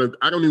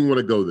even want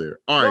to go there.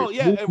 All No, right.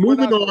 yeah, and we're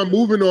Moving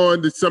not-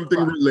 on to something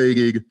Right.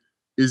 related.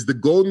 Is the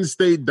Golden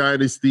State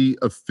dynasty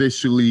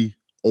officially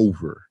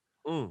over?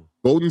 Mm.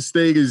 Golden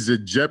State is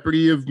in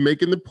jeopardy of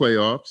making the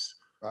playoffs.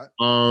 Right.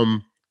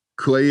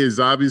 Clay is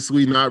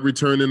obviously not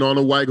returning on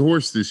a white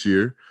horse this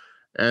year.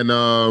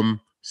 And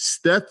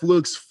Steph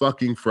looks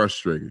fucking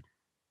frustrated.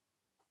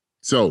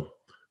 So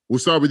we'll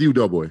start with you,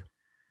 Doughboy.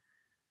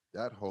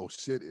 That whole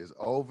shit is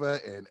over.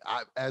 And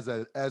I, as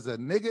a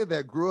nigga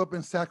that grew up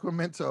in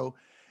Sacramento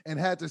and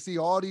had to see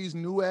all these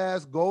new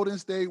ass Golden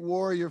State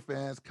Warrior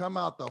fans come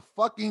out the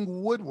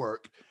fucking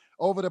woodwork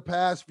over the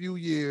past few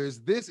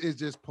years, this is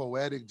just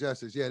poetic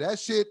justice. Yeah, that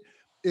shit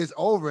is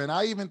over. And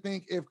I even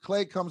think if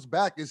Clay comes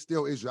back, it's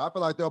still issue. I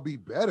feel like they'll be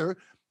better,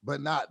 but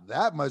not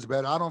that much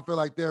better. I don't feel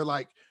like they're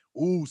like,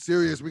 ooh,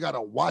 serious. We got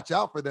to watch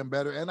out for them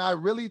better. And I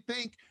really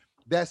think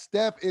that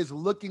Steph is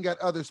looking at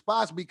other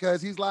spots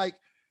because he's like,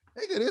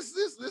 nigga, this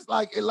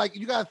like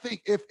you gotta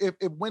think if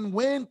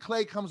when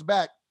Clay comes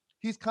back,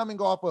 he's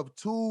coming off of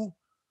 2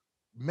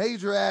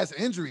 major ass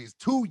injuries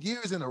 2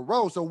 years in a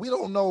row. So we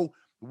don't know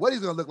what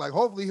he's gonna look like.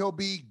 Hopefully he'll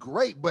be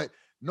great, but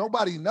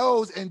nobody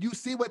knows. And you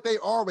see what they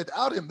are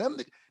without him.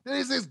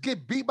 They just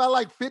get beat by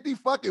like 50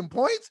 fucking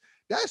points.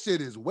 That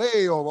shit is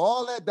way over.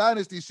 All that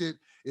dynasty shit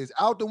is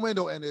out the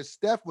window. And if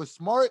Steph was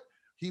smart,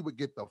 he would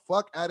get the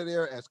fuck out of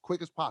there as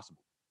quick as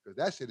possible because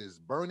that shit is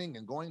burning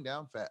and going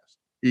down fast.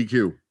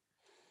 EQ.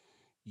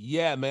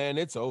 Yeah, man,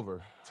 it's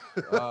over.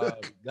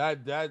 It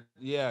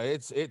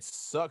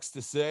sucks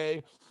to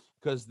say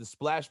because the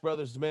Splash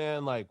Brothers,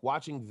 man, like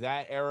watching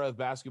that era of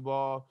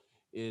basketball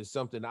is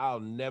something I'll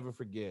never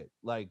forget.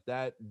 Like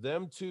that,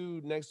 them two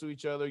next to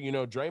each other, you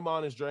know,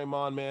 Draymond is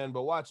Draymond, man,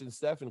 but watching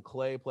Steph and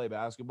Clay play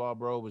basketball,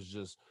 bro, was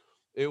just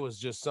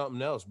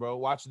something else, bro.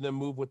 Watching them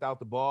move without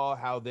the ball,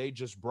 how they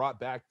just brought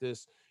back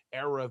this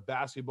era of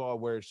basketball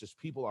where it's just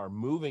people are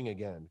moving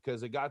again,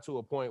 because it got to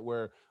a point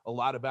where a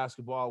lot of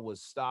basketball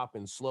was stop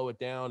and slow it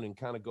down and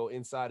kind of go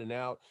inside and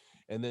out.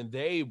 And then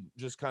they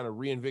just kind of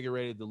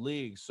reinvigorated the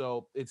league.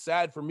 So it's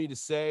sad for me to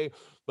say,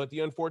 but the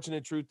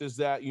unfortunate truth is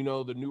that, you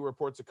know, the new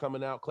reports are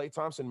coming out. Klay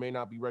Thompson may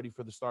not be ready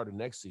for the start of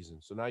next season.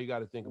 So now you got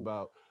to think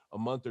about a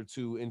month or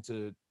two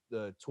into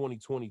the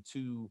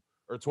 2022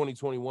 or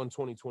 2021,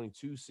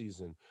 2022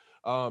 season.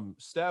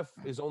 Steph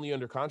is only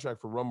under contract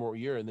for 1 more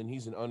year, and then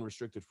he's an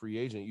unrestricted free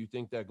agent. You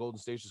think that Golden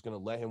State's just going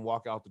to let him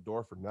walk out the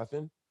door for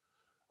nothing?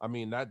 I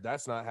mean,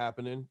 that's not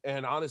happening.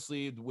 And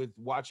honestly, with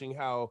watching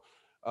how,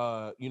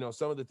 you know,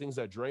 some of the things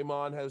that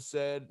Draymond has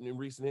said in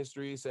recent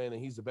history, saying that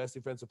he's the best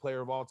defensive player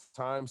of all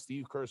time,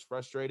 Steve Kerr's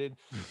frustrated.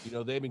 You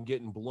know, they've been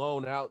getting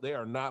blown out. They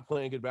are not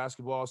playing good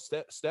basketball.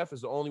 Steph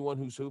is the only one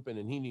who's hooping,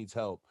 and he needs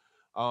help.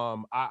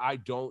 I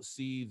don't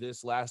see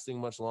this lasting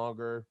much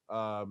longer.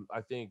 I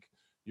think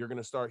you're going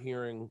to start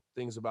hearing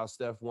things about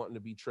Steph wanting to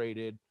be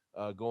traded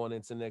going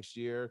into next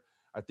year.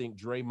 I think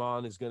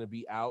Draymond is going to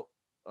be out,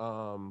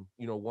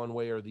 you know, one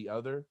way or the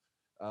other.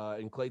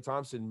 And Klay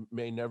Thompson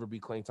may never be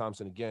Klay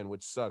Thompson again,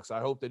 which sucks. I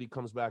hope that he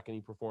comes back and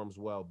he performs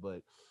well,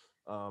 but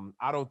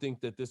I don't think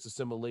that this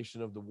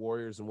assimilation of the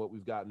Warriors and what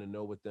we've gotten to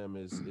know with them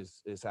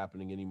is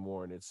happening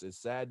anymore. And it's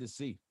sad to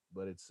see,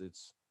 but it's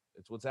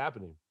what's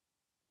happening,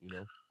 you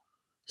know?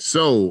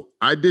 So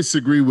I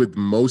disagree with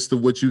most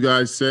of what you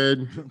guys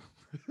said.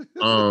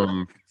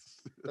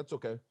 That's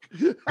okay.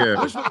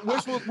 Yeah.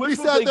 We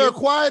sat there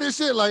quiet and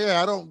shit. Like,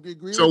 yeah, I don't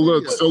agree. So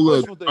with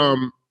look,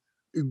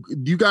 you.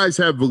 you guys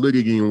have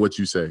validity in what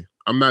you say.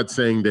 I'm not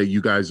saying that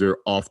you guys are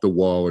off the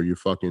wall or you're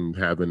fucking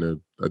having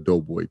a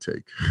doughboy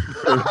take.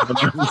 I'm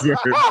not saying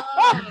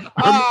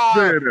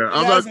that.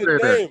 I'm not saying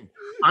that.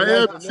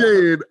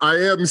 I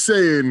am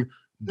saying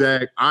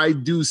that I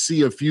do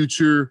see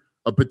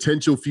a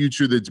potential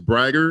future that's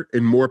brighter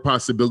and more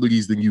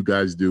possibilities than you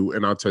guys do,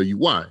 and I'll tell you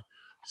why.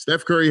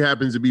 Steph Curry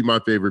happens to be my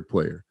favorite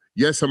player.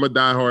 Yes, I'm a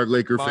diehard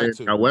Laker fan.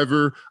 Too.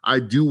 However, I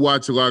do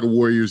watch a lot of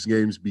Warriors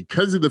games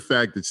because of the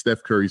fact that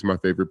Steph Curry's my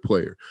favorite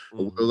player.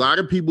 What a lot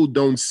of people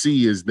don't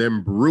see is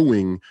them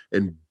brewing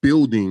and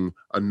building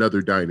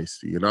another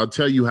dynasty. And I'll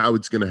tell you how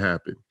it's going to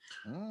happen.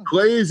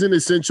 Klay is an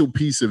essential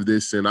piece of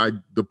this. And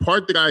the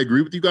part that I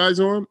agree with you guys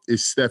on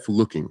is Steph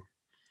looking.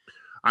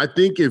 I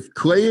think if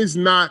Klay is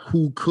not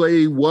who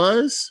Klay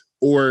was,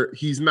 or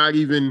he's not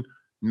even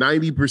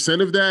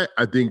 90% of that,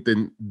 I think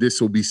then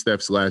this will be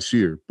Steph's last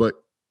year. But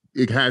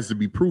it has to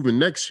be proven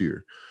next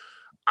year.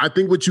 I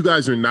think what you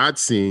guys are not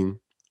seeing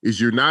is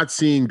you're not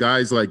seeing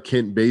guys like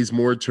Kent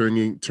Bazemore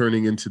turning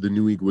into the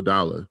new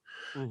Iguodala.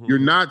 You're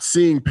not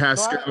seeing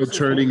Pascal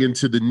turning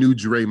into the new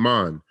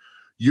Draymond.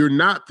 You're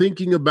not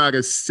thinking about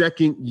a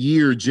second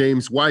year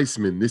James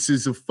Wiseman. This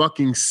is a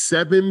fucking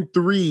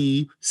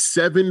 7'3",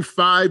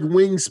 7'5"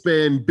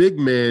 wingspan big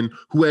man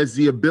who has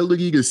the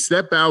ability to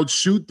step out,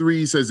 shoot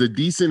threes, has a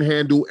decent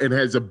handle, and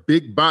has a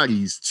big body.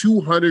 He's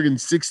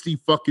 260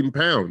 fucking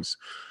pounds.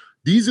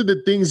 These are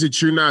the things that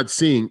you're not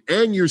seeing.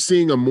 And you're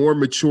seeing a more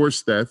mature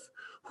Steph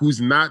who's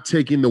not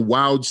taking the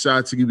wild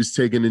shots that he was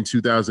taking in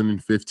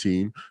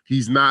 2015.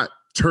 He's not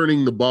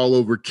turning the ball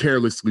over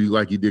carelessly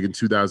like he did in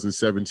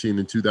 2017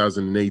 and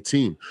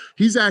 2018.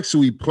 He's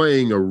actually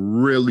playing a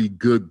really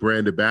good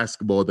brand of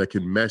basketball that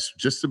can mesh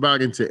just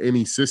about into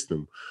any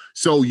system.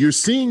 So you're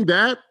seeing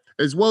that,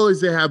 as well as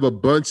they have a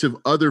bunch of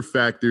other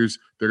factors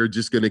that are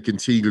just going to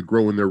continue to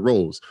grow in their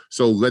roles.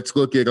 So let's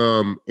look at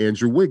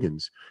Andrew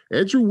Wiggins.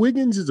 Andrew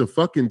Wiggins is a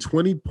fucking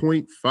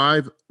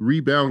 20.5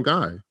 rebound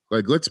guy.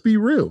 Like, let's be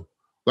real.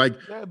 Like,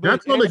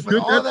 that's not a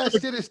good. All that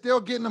shit is still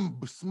getting them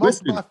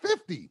smoked by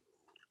 50.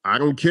 I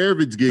don't care if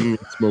it's getting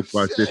smoked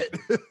by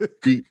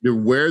 50.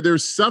 Where they're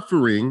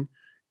suffering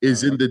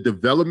is in the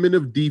development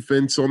of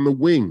defense on the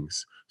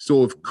wings.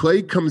 So if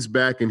Klay comes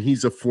back and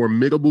he's a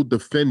formidable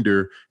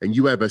defender and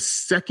you have a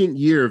second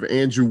year of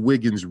Andrew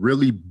Wiggins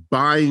really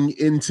buying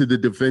into the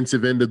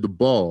defensive end of the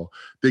ball,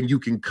 then you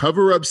can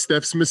cover up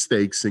Steph's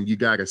mistakes and you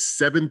got a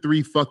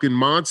 7'3" fucking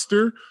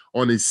monster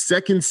on his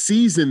second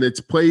season that's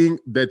playing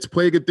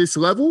at this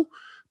level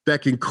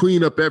that can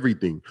clean up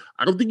everything.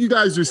 I don't think you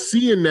guys are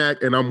seeing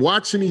that, and I'm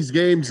watching these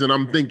games and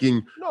I'm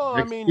thinking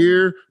next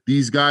year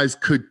these guys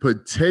could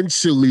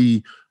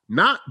potentially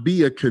not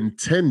be a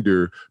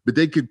contender, but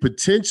they could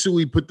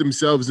potentially put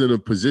themselves in a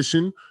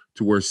position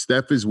to where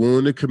Steph is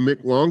willing to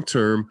commit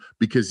long-term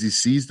because he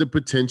sees the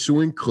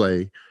potential in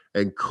Klay,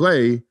 and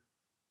Klay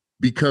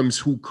becomes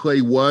who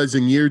Klay was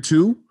in year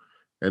 2.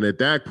 And at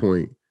that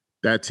point,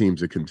 that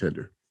team's a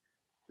contender.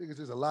 I think it's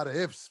just a lot of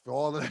ifs for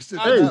all of that shit.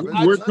 Hey,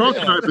 we're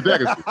talking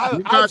hypothetically. We're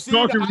not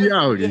talking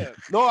reality. Yeah.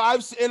 No,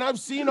 I've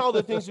seen all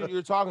the things that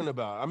you're talking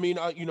about. I mean,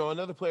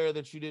 another player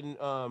that you didn't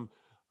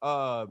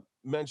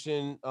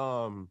mention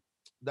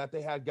that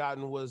they had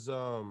gotten was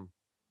the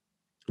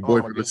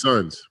boy from the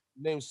Suns.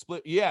 Name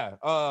split. Yeah.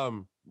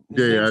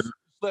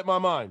 Split my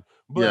mind.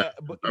 But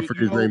I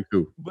forget his name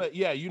too. But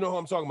yeah, you know who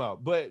I'm talking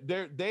about. But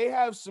they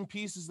have some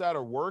pieces that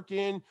are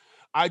working.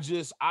 I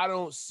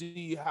don't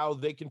see how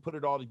they can put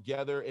it all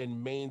together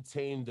and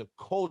maintain the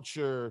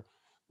culture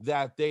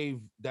that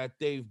they've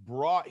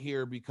brought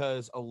here,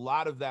 because a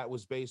lot of that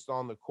was based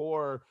on the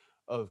core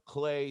of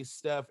Klay,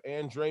 Steph,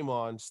 and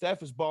Draymond.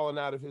 Steph is balling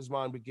out of his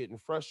mind but getting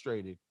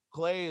frustrated.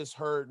 Klay is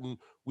hurt and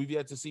we've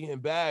yet to see him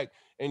back.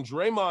 And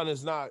Draymond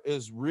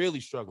is really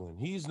struggling.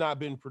 He's not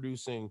been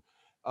producing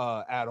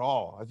at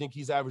all. I think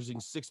he's averaging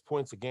 6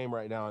 points a game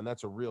right now, and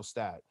that's a real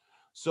stat.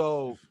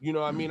 So,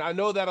 I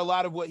know that a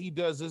lot of what he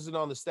does isn't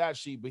on the stat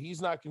sheet, but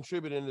he's not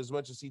contributing as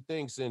much as he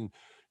thinks. And,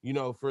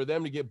 for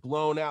them to get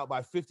blown out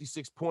by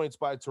 56 points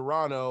by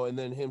Toronto and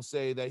then him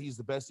say that he's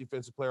the best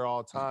defensive player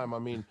all time. I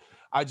mean,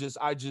 I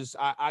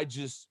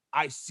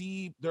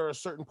see there are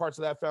certain parts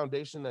of that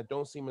foundation that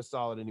don't seem as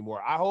solid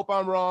anymore. I hope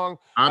I'm wrong.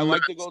 I'm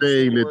not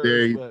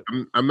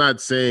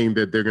saying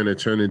that they're going to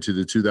turn into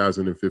the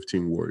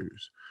 2015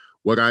 Warriors.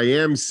 What I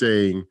am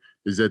saying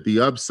is that the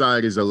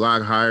upside is a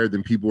lot higher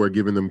than people are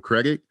giving them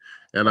credit.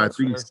 And I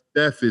think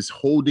Steph is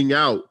holding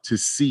out to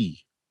see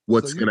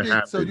what's going to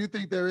happen. So you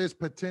think there is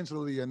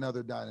potentially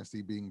another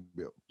dynasty being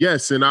built?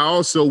 Yes, and I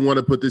also want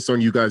to put this on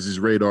you guys'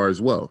 radar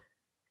as well,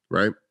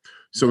 right?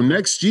 So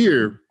next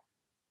year,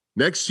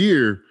 there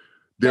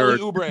are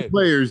two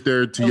players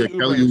there to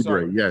Kelly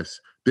Oubre. Yes,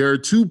 there are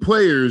two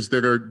players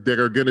that are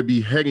going to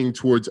be heading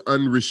towards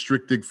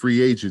unrestricted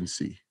free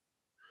agency.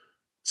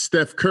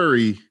 Steph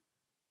Curry,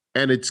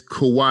 and it's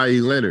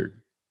Kawhi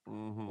Leonard.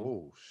 Mm-hmm.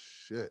 Oh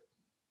shit!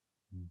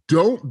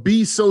 Don't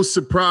be so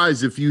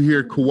surprised if you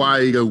hear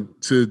Kawhi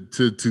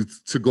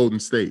to Golden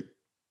State.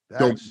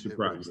 Don't be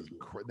surprised.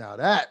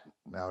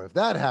 Now if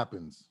that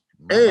happens,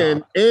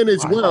 and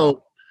as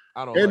well,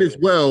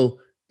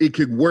 it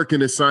could work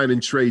in a sign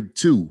and trade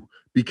too,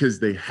 because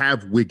they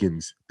have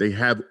Wiggins, they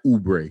have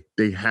Oubre,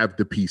 they have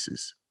the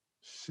pieces.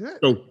 Shit.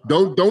 So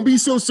don't be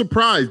so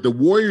surprised. The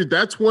Warriors,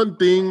 that's one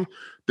thing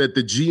that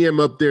the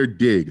GM up there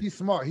did. He's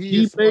smart.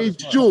 He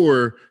made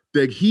sure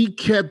that he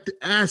kept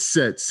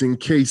assets in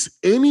case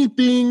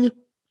anything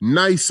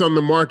nice on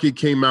the market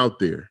came out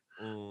there.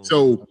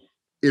 So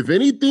if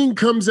anything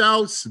comes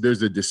out,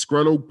 there's a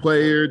disgruntled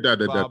player,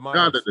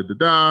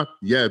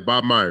 Yeah,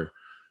 Bob Meyer.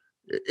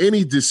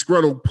 Any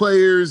disgruntled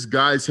players,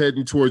 guys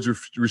heading towards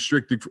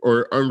restricted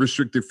or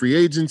unrestricted free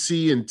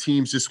agency, and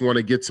teams just want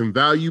to get some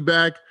value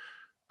back,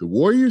 the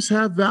Warriors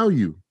have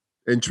value.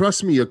 And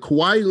trust me, a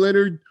Kawhi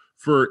Leonard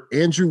for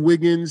Andrew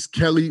Wiggins,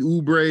 Kelly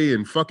Oubre,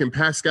 and fucking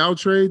Pascal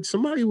trade,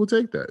 somebody will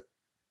take that.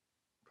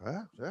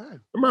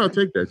 Somebody will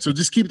take that. So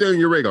just keep that on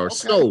your radar. Okay.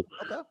 So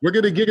we're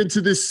going to get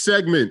into this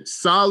segment,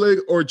 solid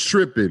or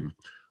tripping.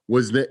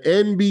 Was the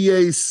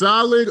NBA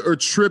solid or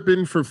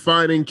tripping for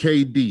finding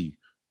KD?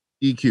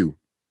 EQ.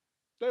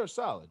 They're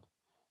solid.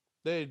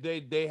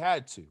 They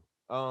had to.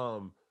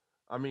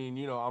 I mean,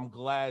 you know, I'm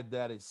glad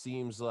that it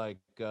seems like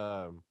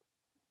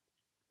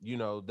you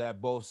know,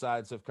 that both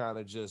sides have kind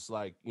of just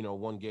like, you know,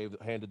 one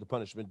handed the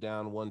punishment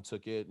down, one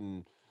took it,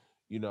 and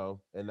you know,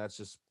 and that's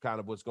just kind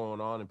of what's going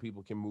on, and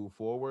people can move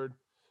forward.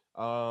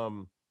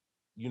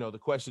 You know, the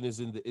question is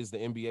is the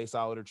NBA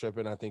solid or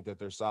tripping? I think that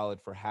they're solid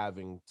for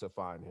having to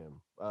find him.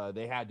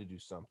 They had to do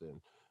something.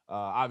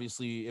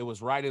 Obviously, it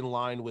was right in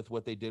line with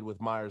what they did with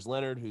Myers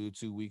Leonard, who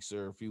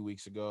a few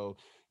weeks ago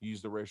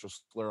used a racial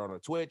slur on a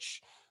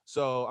Twitch.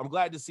 So I'm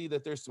glad to see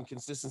that there's some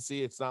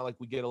consistency. It's not like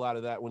we get a lot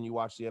of that when you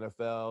watch the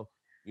NFL,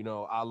 you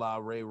know, a la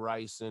Ray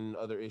Rice and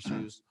other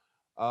issues.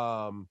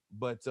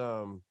 But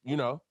you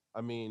know,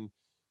 I mean,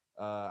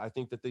 I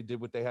think that they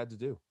did what they had to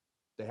do.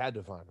 They had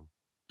to find him.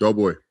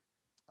 Doughboy.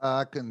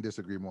 I couldn't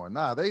disagree more.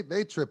 Nah,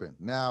 they tripping.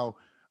 Now,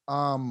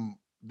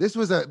 this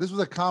was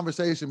a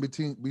conversation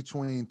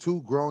between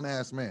two grown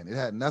ass men. It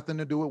had nothing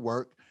to do with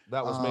work.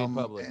 That was made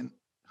public.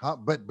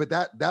 But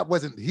that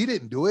wasn't, he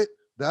didn't do it.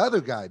 The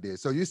other guy did.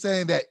 So you're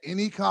saying that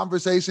any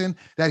conversation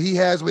that he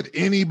has with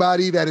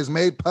anybody that is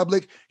made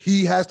public,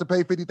 he has to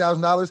pay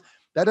 $50,000?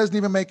 That doesn't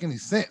even make any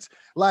sense.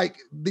 Like,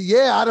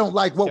 I don't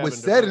like what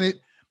was said in it.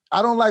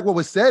 I don't like what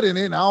was said in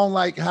it, and I don't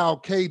like how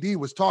KD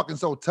was talking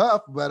so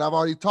tough, but I've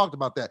already talked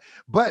about that.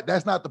 But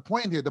that's not the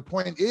point here. The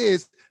point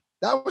is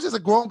that was just a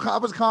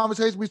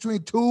conversation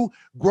between two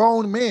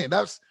grown men.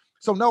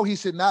 No, he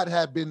should not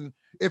have been.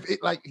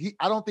 I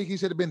don't think he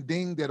should have been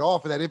dinged at all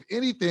for that. If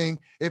anything,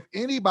 if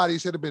anybody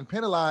should have been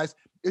penalized,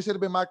 it should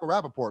have been Michael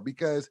Rappaport,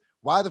 because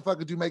why the fuck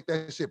did you make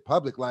that shit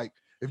public? Like,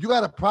 if you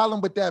got a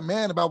problem with that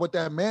man about what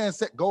that man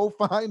said, go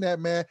find that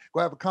man,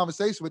 go have a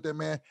conversation with that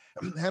man,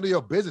 handle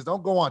your business.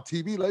 Don't go on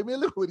TV like, man,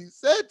 look what he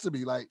said to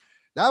me. Like,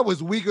 that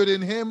was weaker than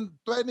him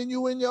threatening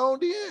you in your own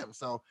DM.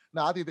 So,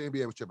 no, I think the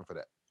NBA was tripping for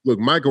that. Look,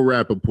 Michael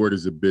Rappaport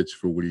is a bitch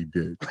for what he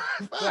did.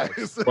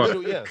 Facts.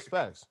 Yes,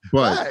 facts.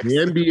 But the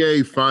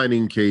NBA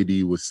finding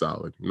KD was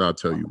solid, and I'll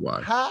tell you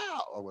why.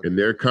 How? In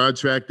their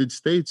contracted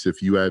states,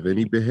 if you have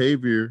any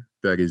behavior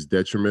that is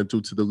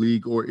detrimental to the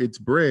league or its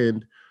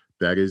brand,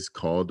 that is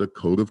called a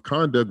code of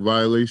conduct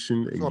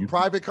violation. So a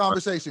private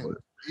conversation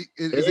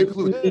is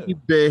included. Any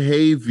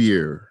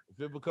behavior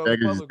that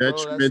is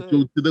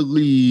detrimental to the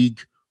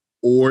league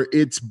or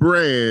its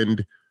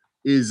brand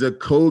is a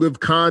code of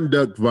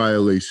conduct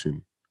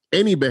violation.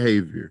 Any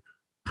behavior,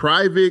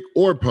 private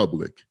or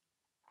public.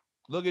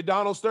 Look at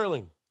Donald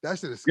Sterling. That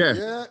shit is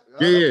yeah.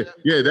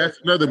 That's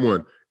another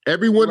one.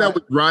 Everyone that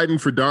was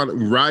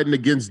riding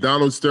against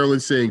Donald Sterling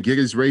saying, get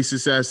his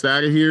racist ass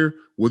out of here.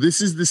 Well,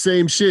 this is the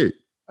same shit.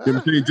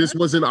 It just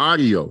wasn't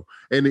audio.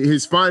 And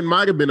his fine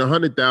might have been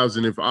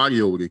 100,000 if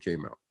audio would have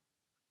came out.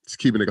 Just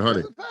keeping it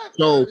 100.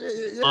 So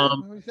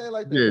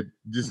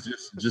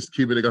just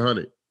keeping it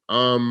 100.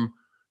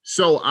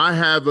 So I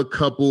have a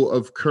couple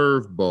of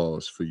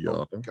curveballs for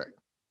y'all. Okay.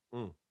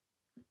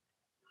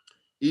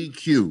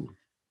 EQ.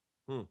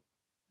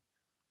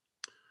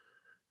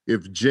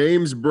 If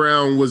James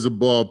Brown was a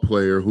ball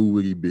player, who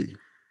would he be?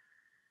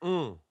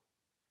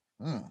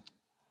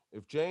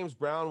 If James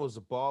Brown was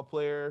a ball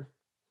player,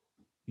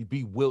 he'd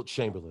be Wilt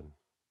Chamberlain.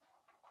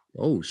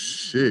 Oh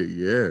shit!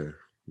 Yeah.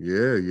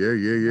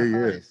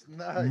 Nice.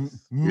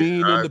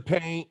 Mean in the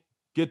paint.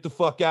 Get the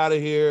fuck out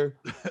of here.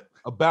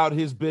 About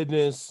his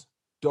business.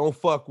 Don't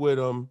fuck with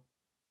him.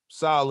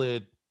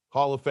 Solid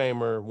Hall of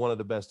Famer. One of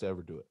the best to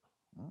ever do it.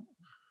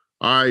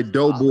 All right,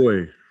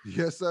 Doughboy.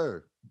 Yes,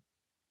 sir.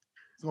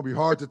 It's gonna be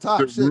hard to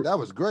top. Shit, that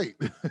was great.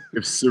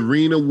 If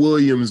Serena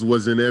Williams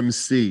was an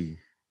MC,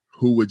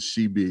 who would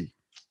she be?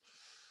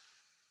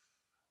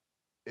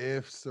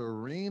 If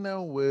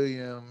Serena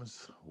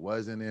Williams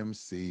was an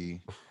MC,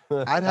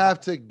 I'd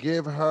have to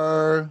give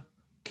her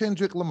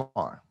Kendrick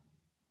Lamar.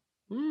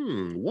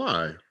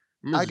 Why?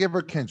 I give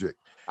her Kendrick.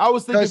 I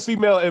was thinking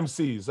female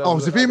MCs.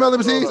 It's a female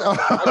MCs?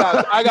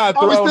 I got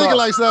I was thinking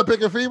like, should I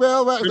pick a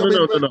female?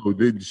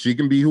 No. She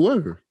can be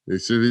whoever.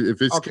 If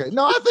it's okay.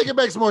 No, I think it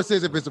makes more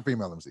sense if it's a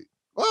female MC.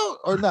 Well,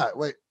 or not.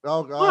 Wait.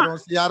 Oh,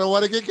 I don't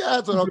want to get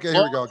canceled. Okay,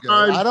 here we go.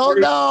 I don't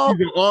know.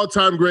 She's an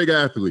all-time great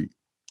athlete.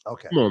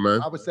 Okay. Come on,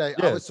 man. I would say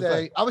Yeah, it's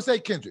a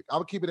fact. Kendrick. I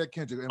would keep it at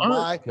Kendrick. And All why?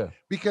 right. Okay.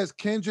 Because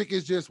Kendrick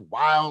is just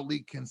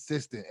wildly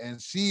consistent,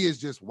 and she is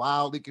just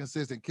wildly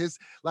consistent.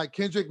 Like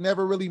Kendrick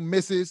never really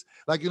misses.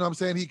 Like, you know what I'm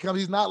saying?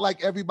 He's not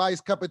like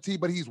everybody's cup of tea,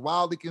 but he's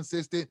wildly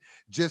consistent,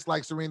 just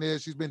like Serena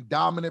is. She's been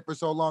dominant for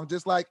so long,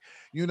 just like,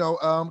 you know,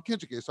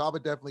 Kendrick is. So I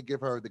would definitely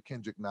give her the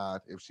Kendrick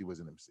nod if she was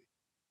an MC.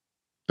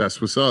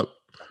 That's what's up.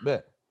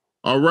 Bet.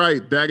 All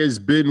right, that has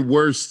been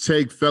Worst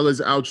Take. Fellas,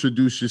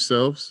 introduce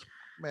yourselves.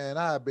 Man,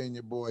 I have been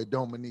your boy,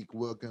 Dominique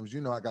Wilkins.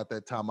 You know I got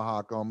that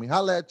tomahawk on me.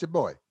 Holla at your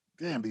boy.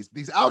 Damn, these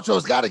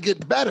outros got to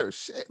get better.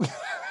 Shit.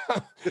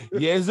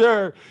 Yes,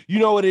 sir. You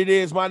know what it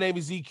is. My name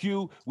is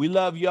EQ. We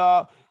love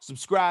y'all.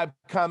 Subscribe,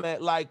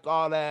 comment, like,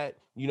 all that.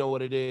 You know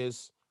what it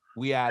is.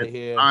 We out of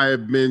here. I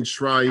have been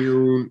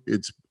Triune.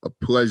 It's a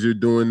pleasure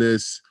doing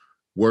this.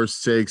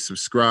 Worst Take.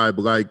 Subscribe,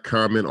 like,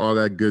 comment, all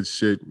that good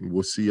shit.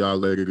 We'll see y'all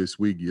later this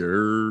week. You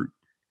heard?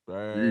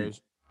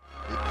 Thanks.